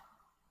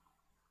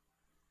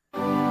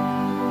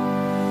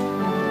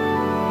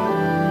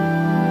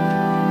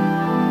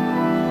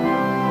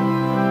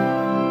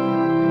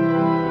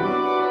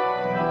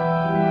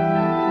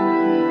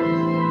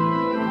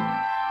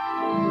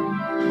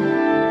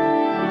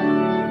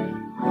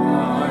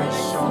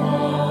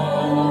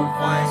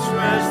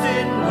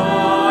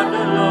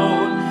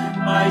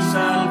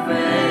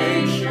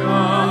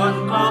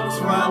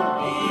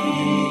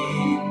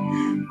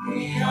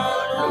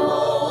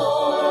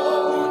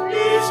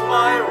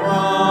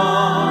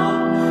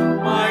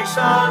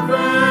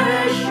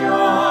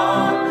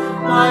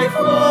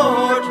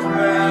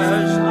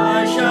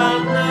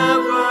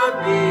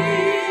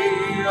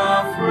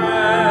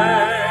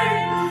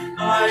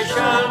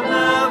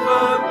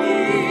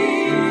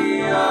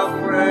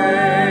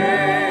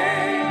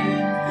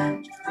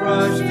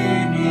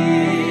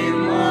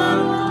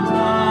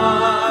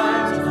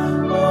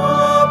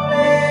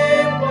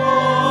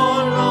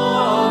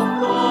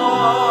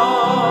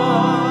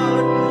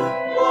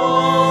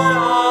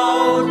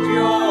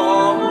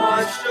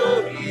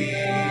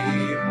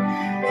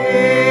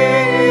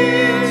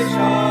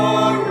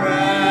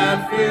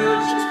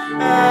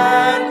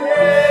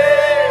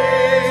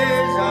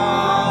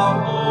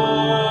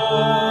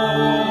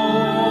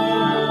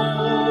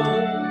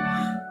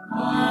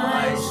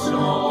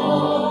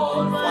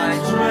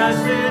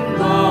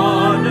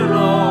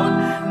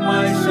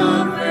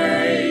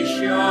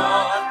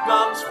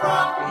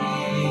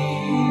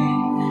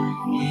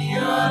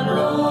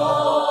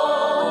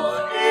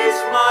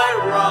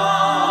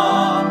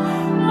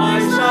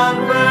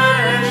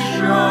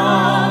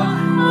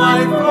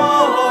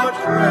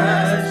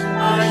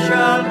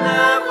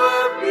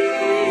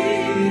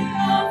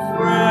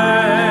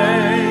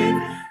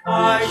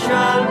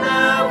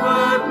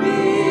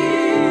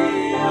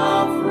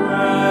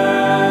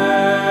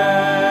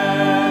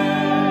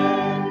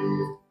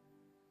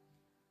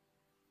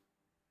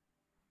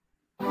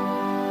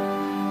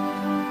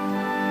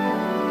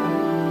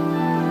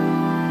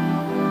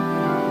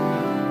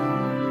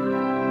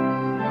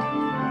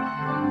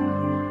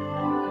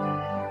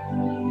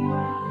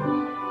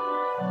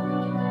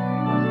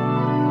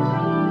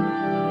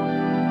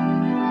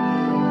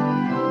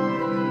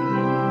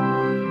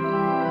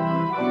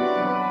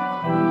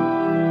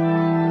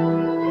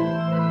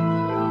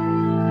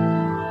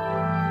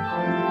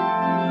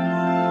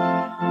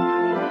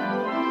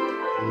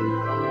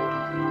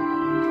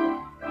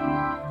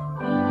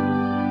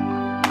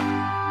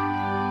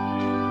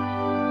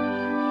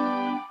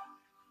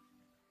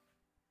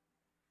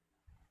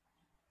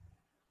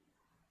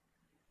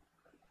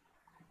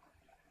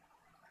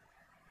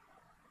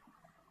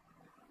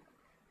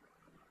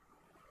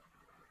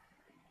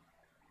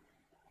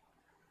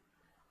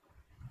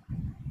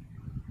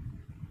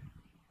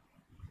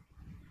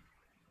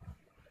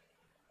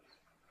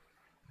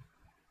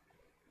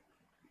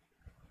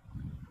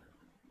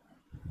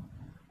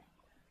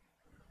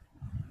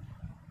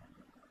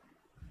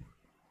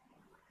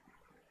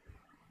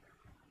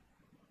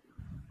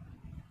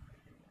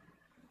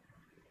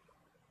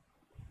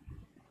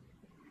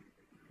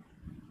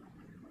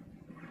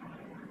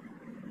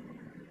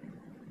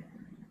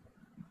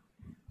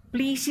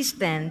 Please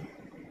stand.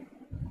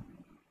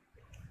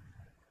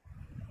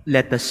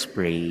 Let us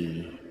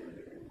pray.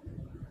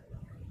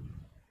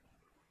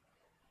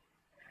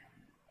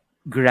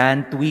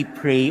 Grant, we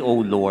pray, O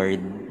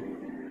Lord,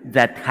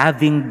 that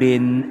having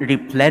been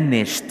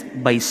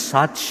replenished by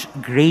such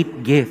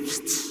great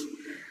gifts,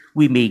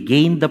 we may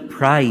gain the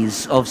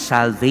prize of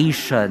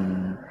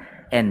salvation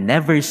and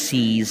never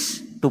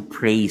cease to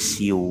praise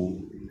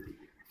you.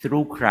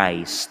 Through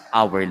Christ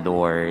our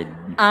Lord.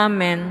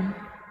 Amen.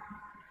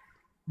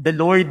 The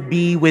Lord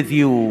be with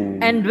you.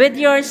 And with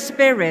your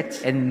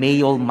spirit. And may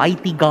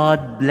Almighty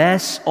God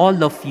bless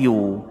all of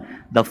you,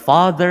 the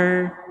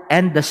Father,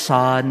 and the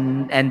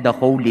Son, and the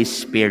Holy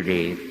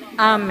Spirit.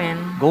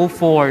 Amen. Go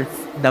forth,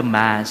 the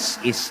Mass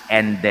is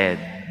ended.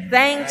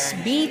 Thanks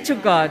be to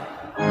God.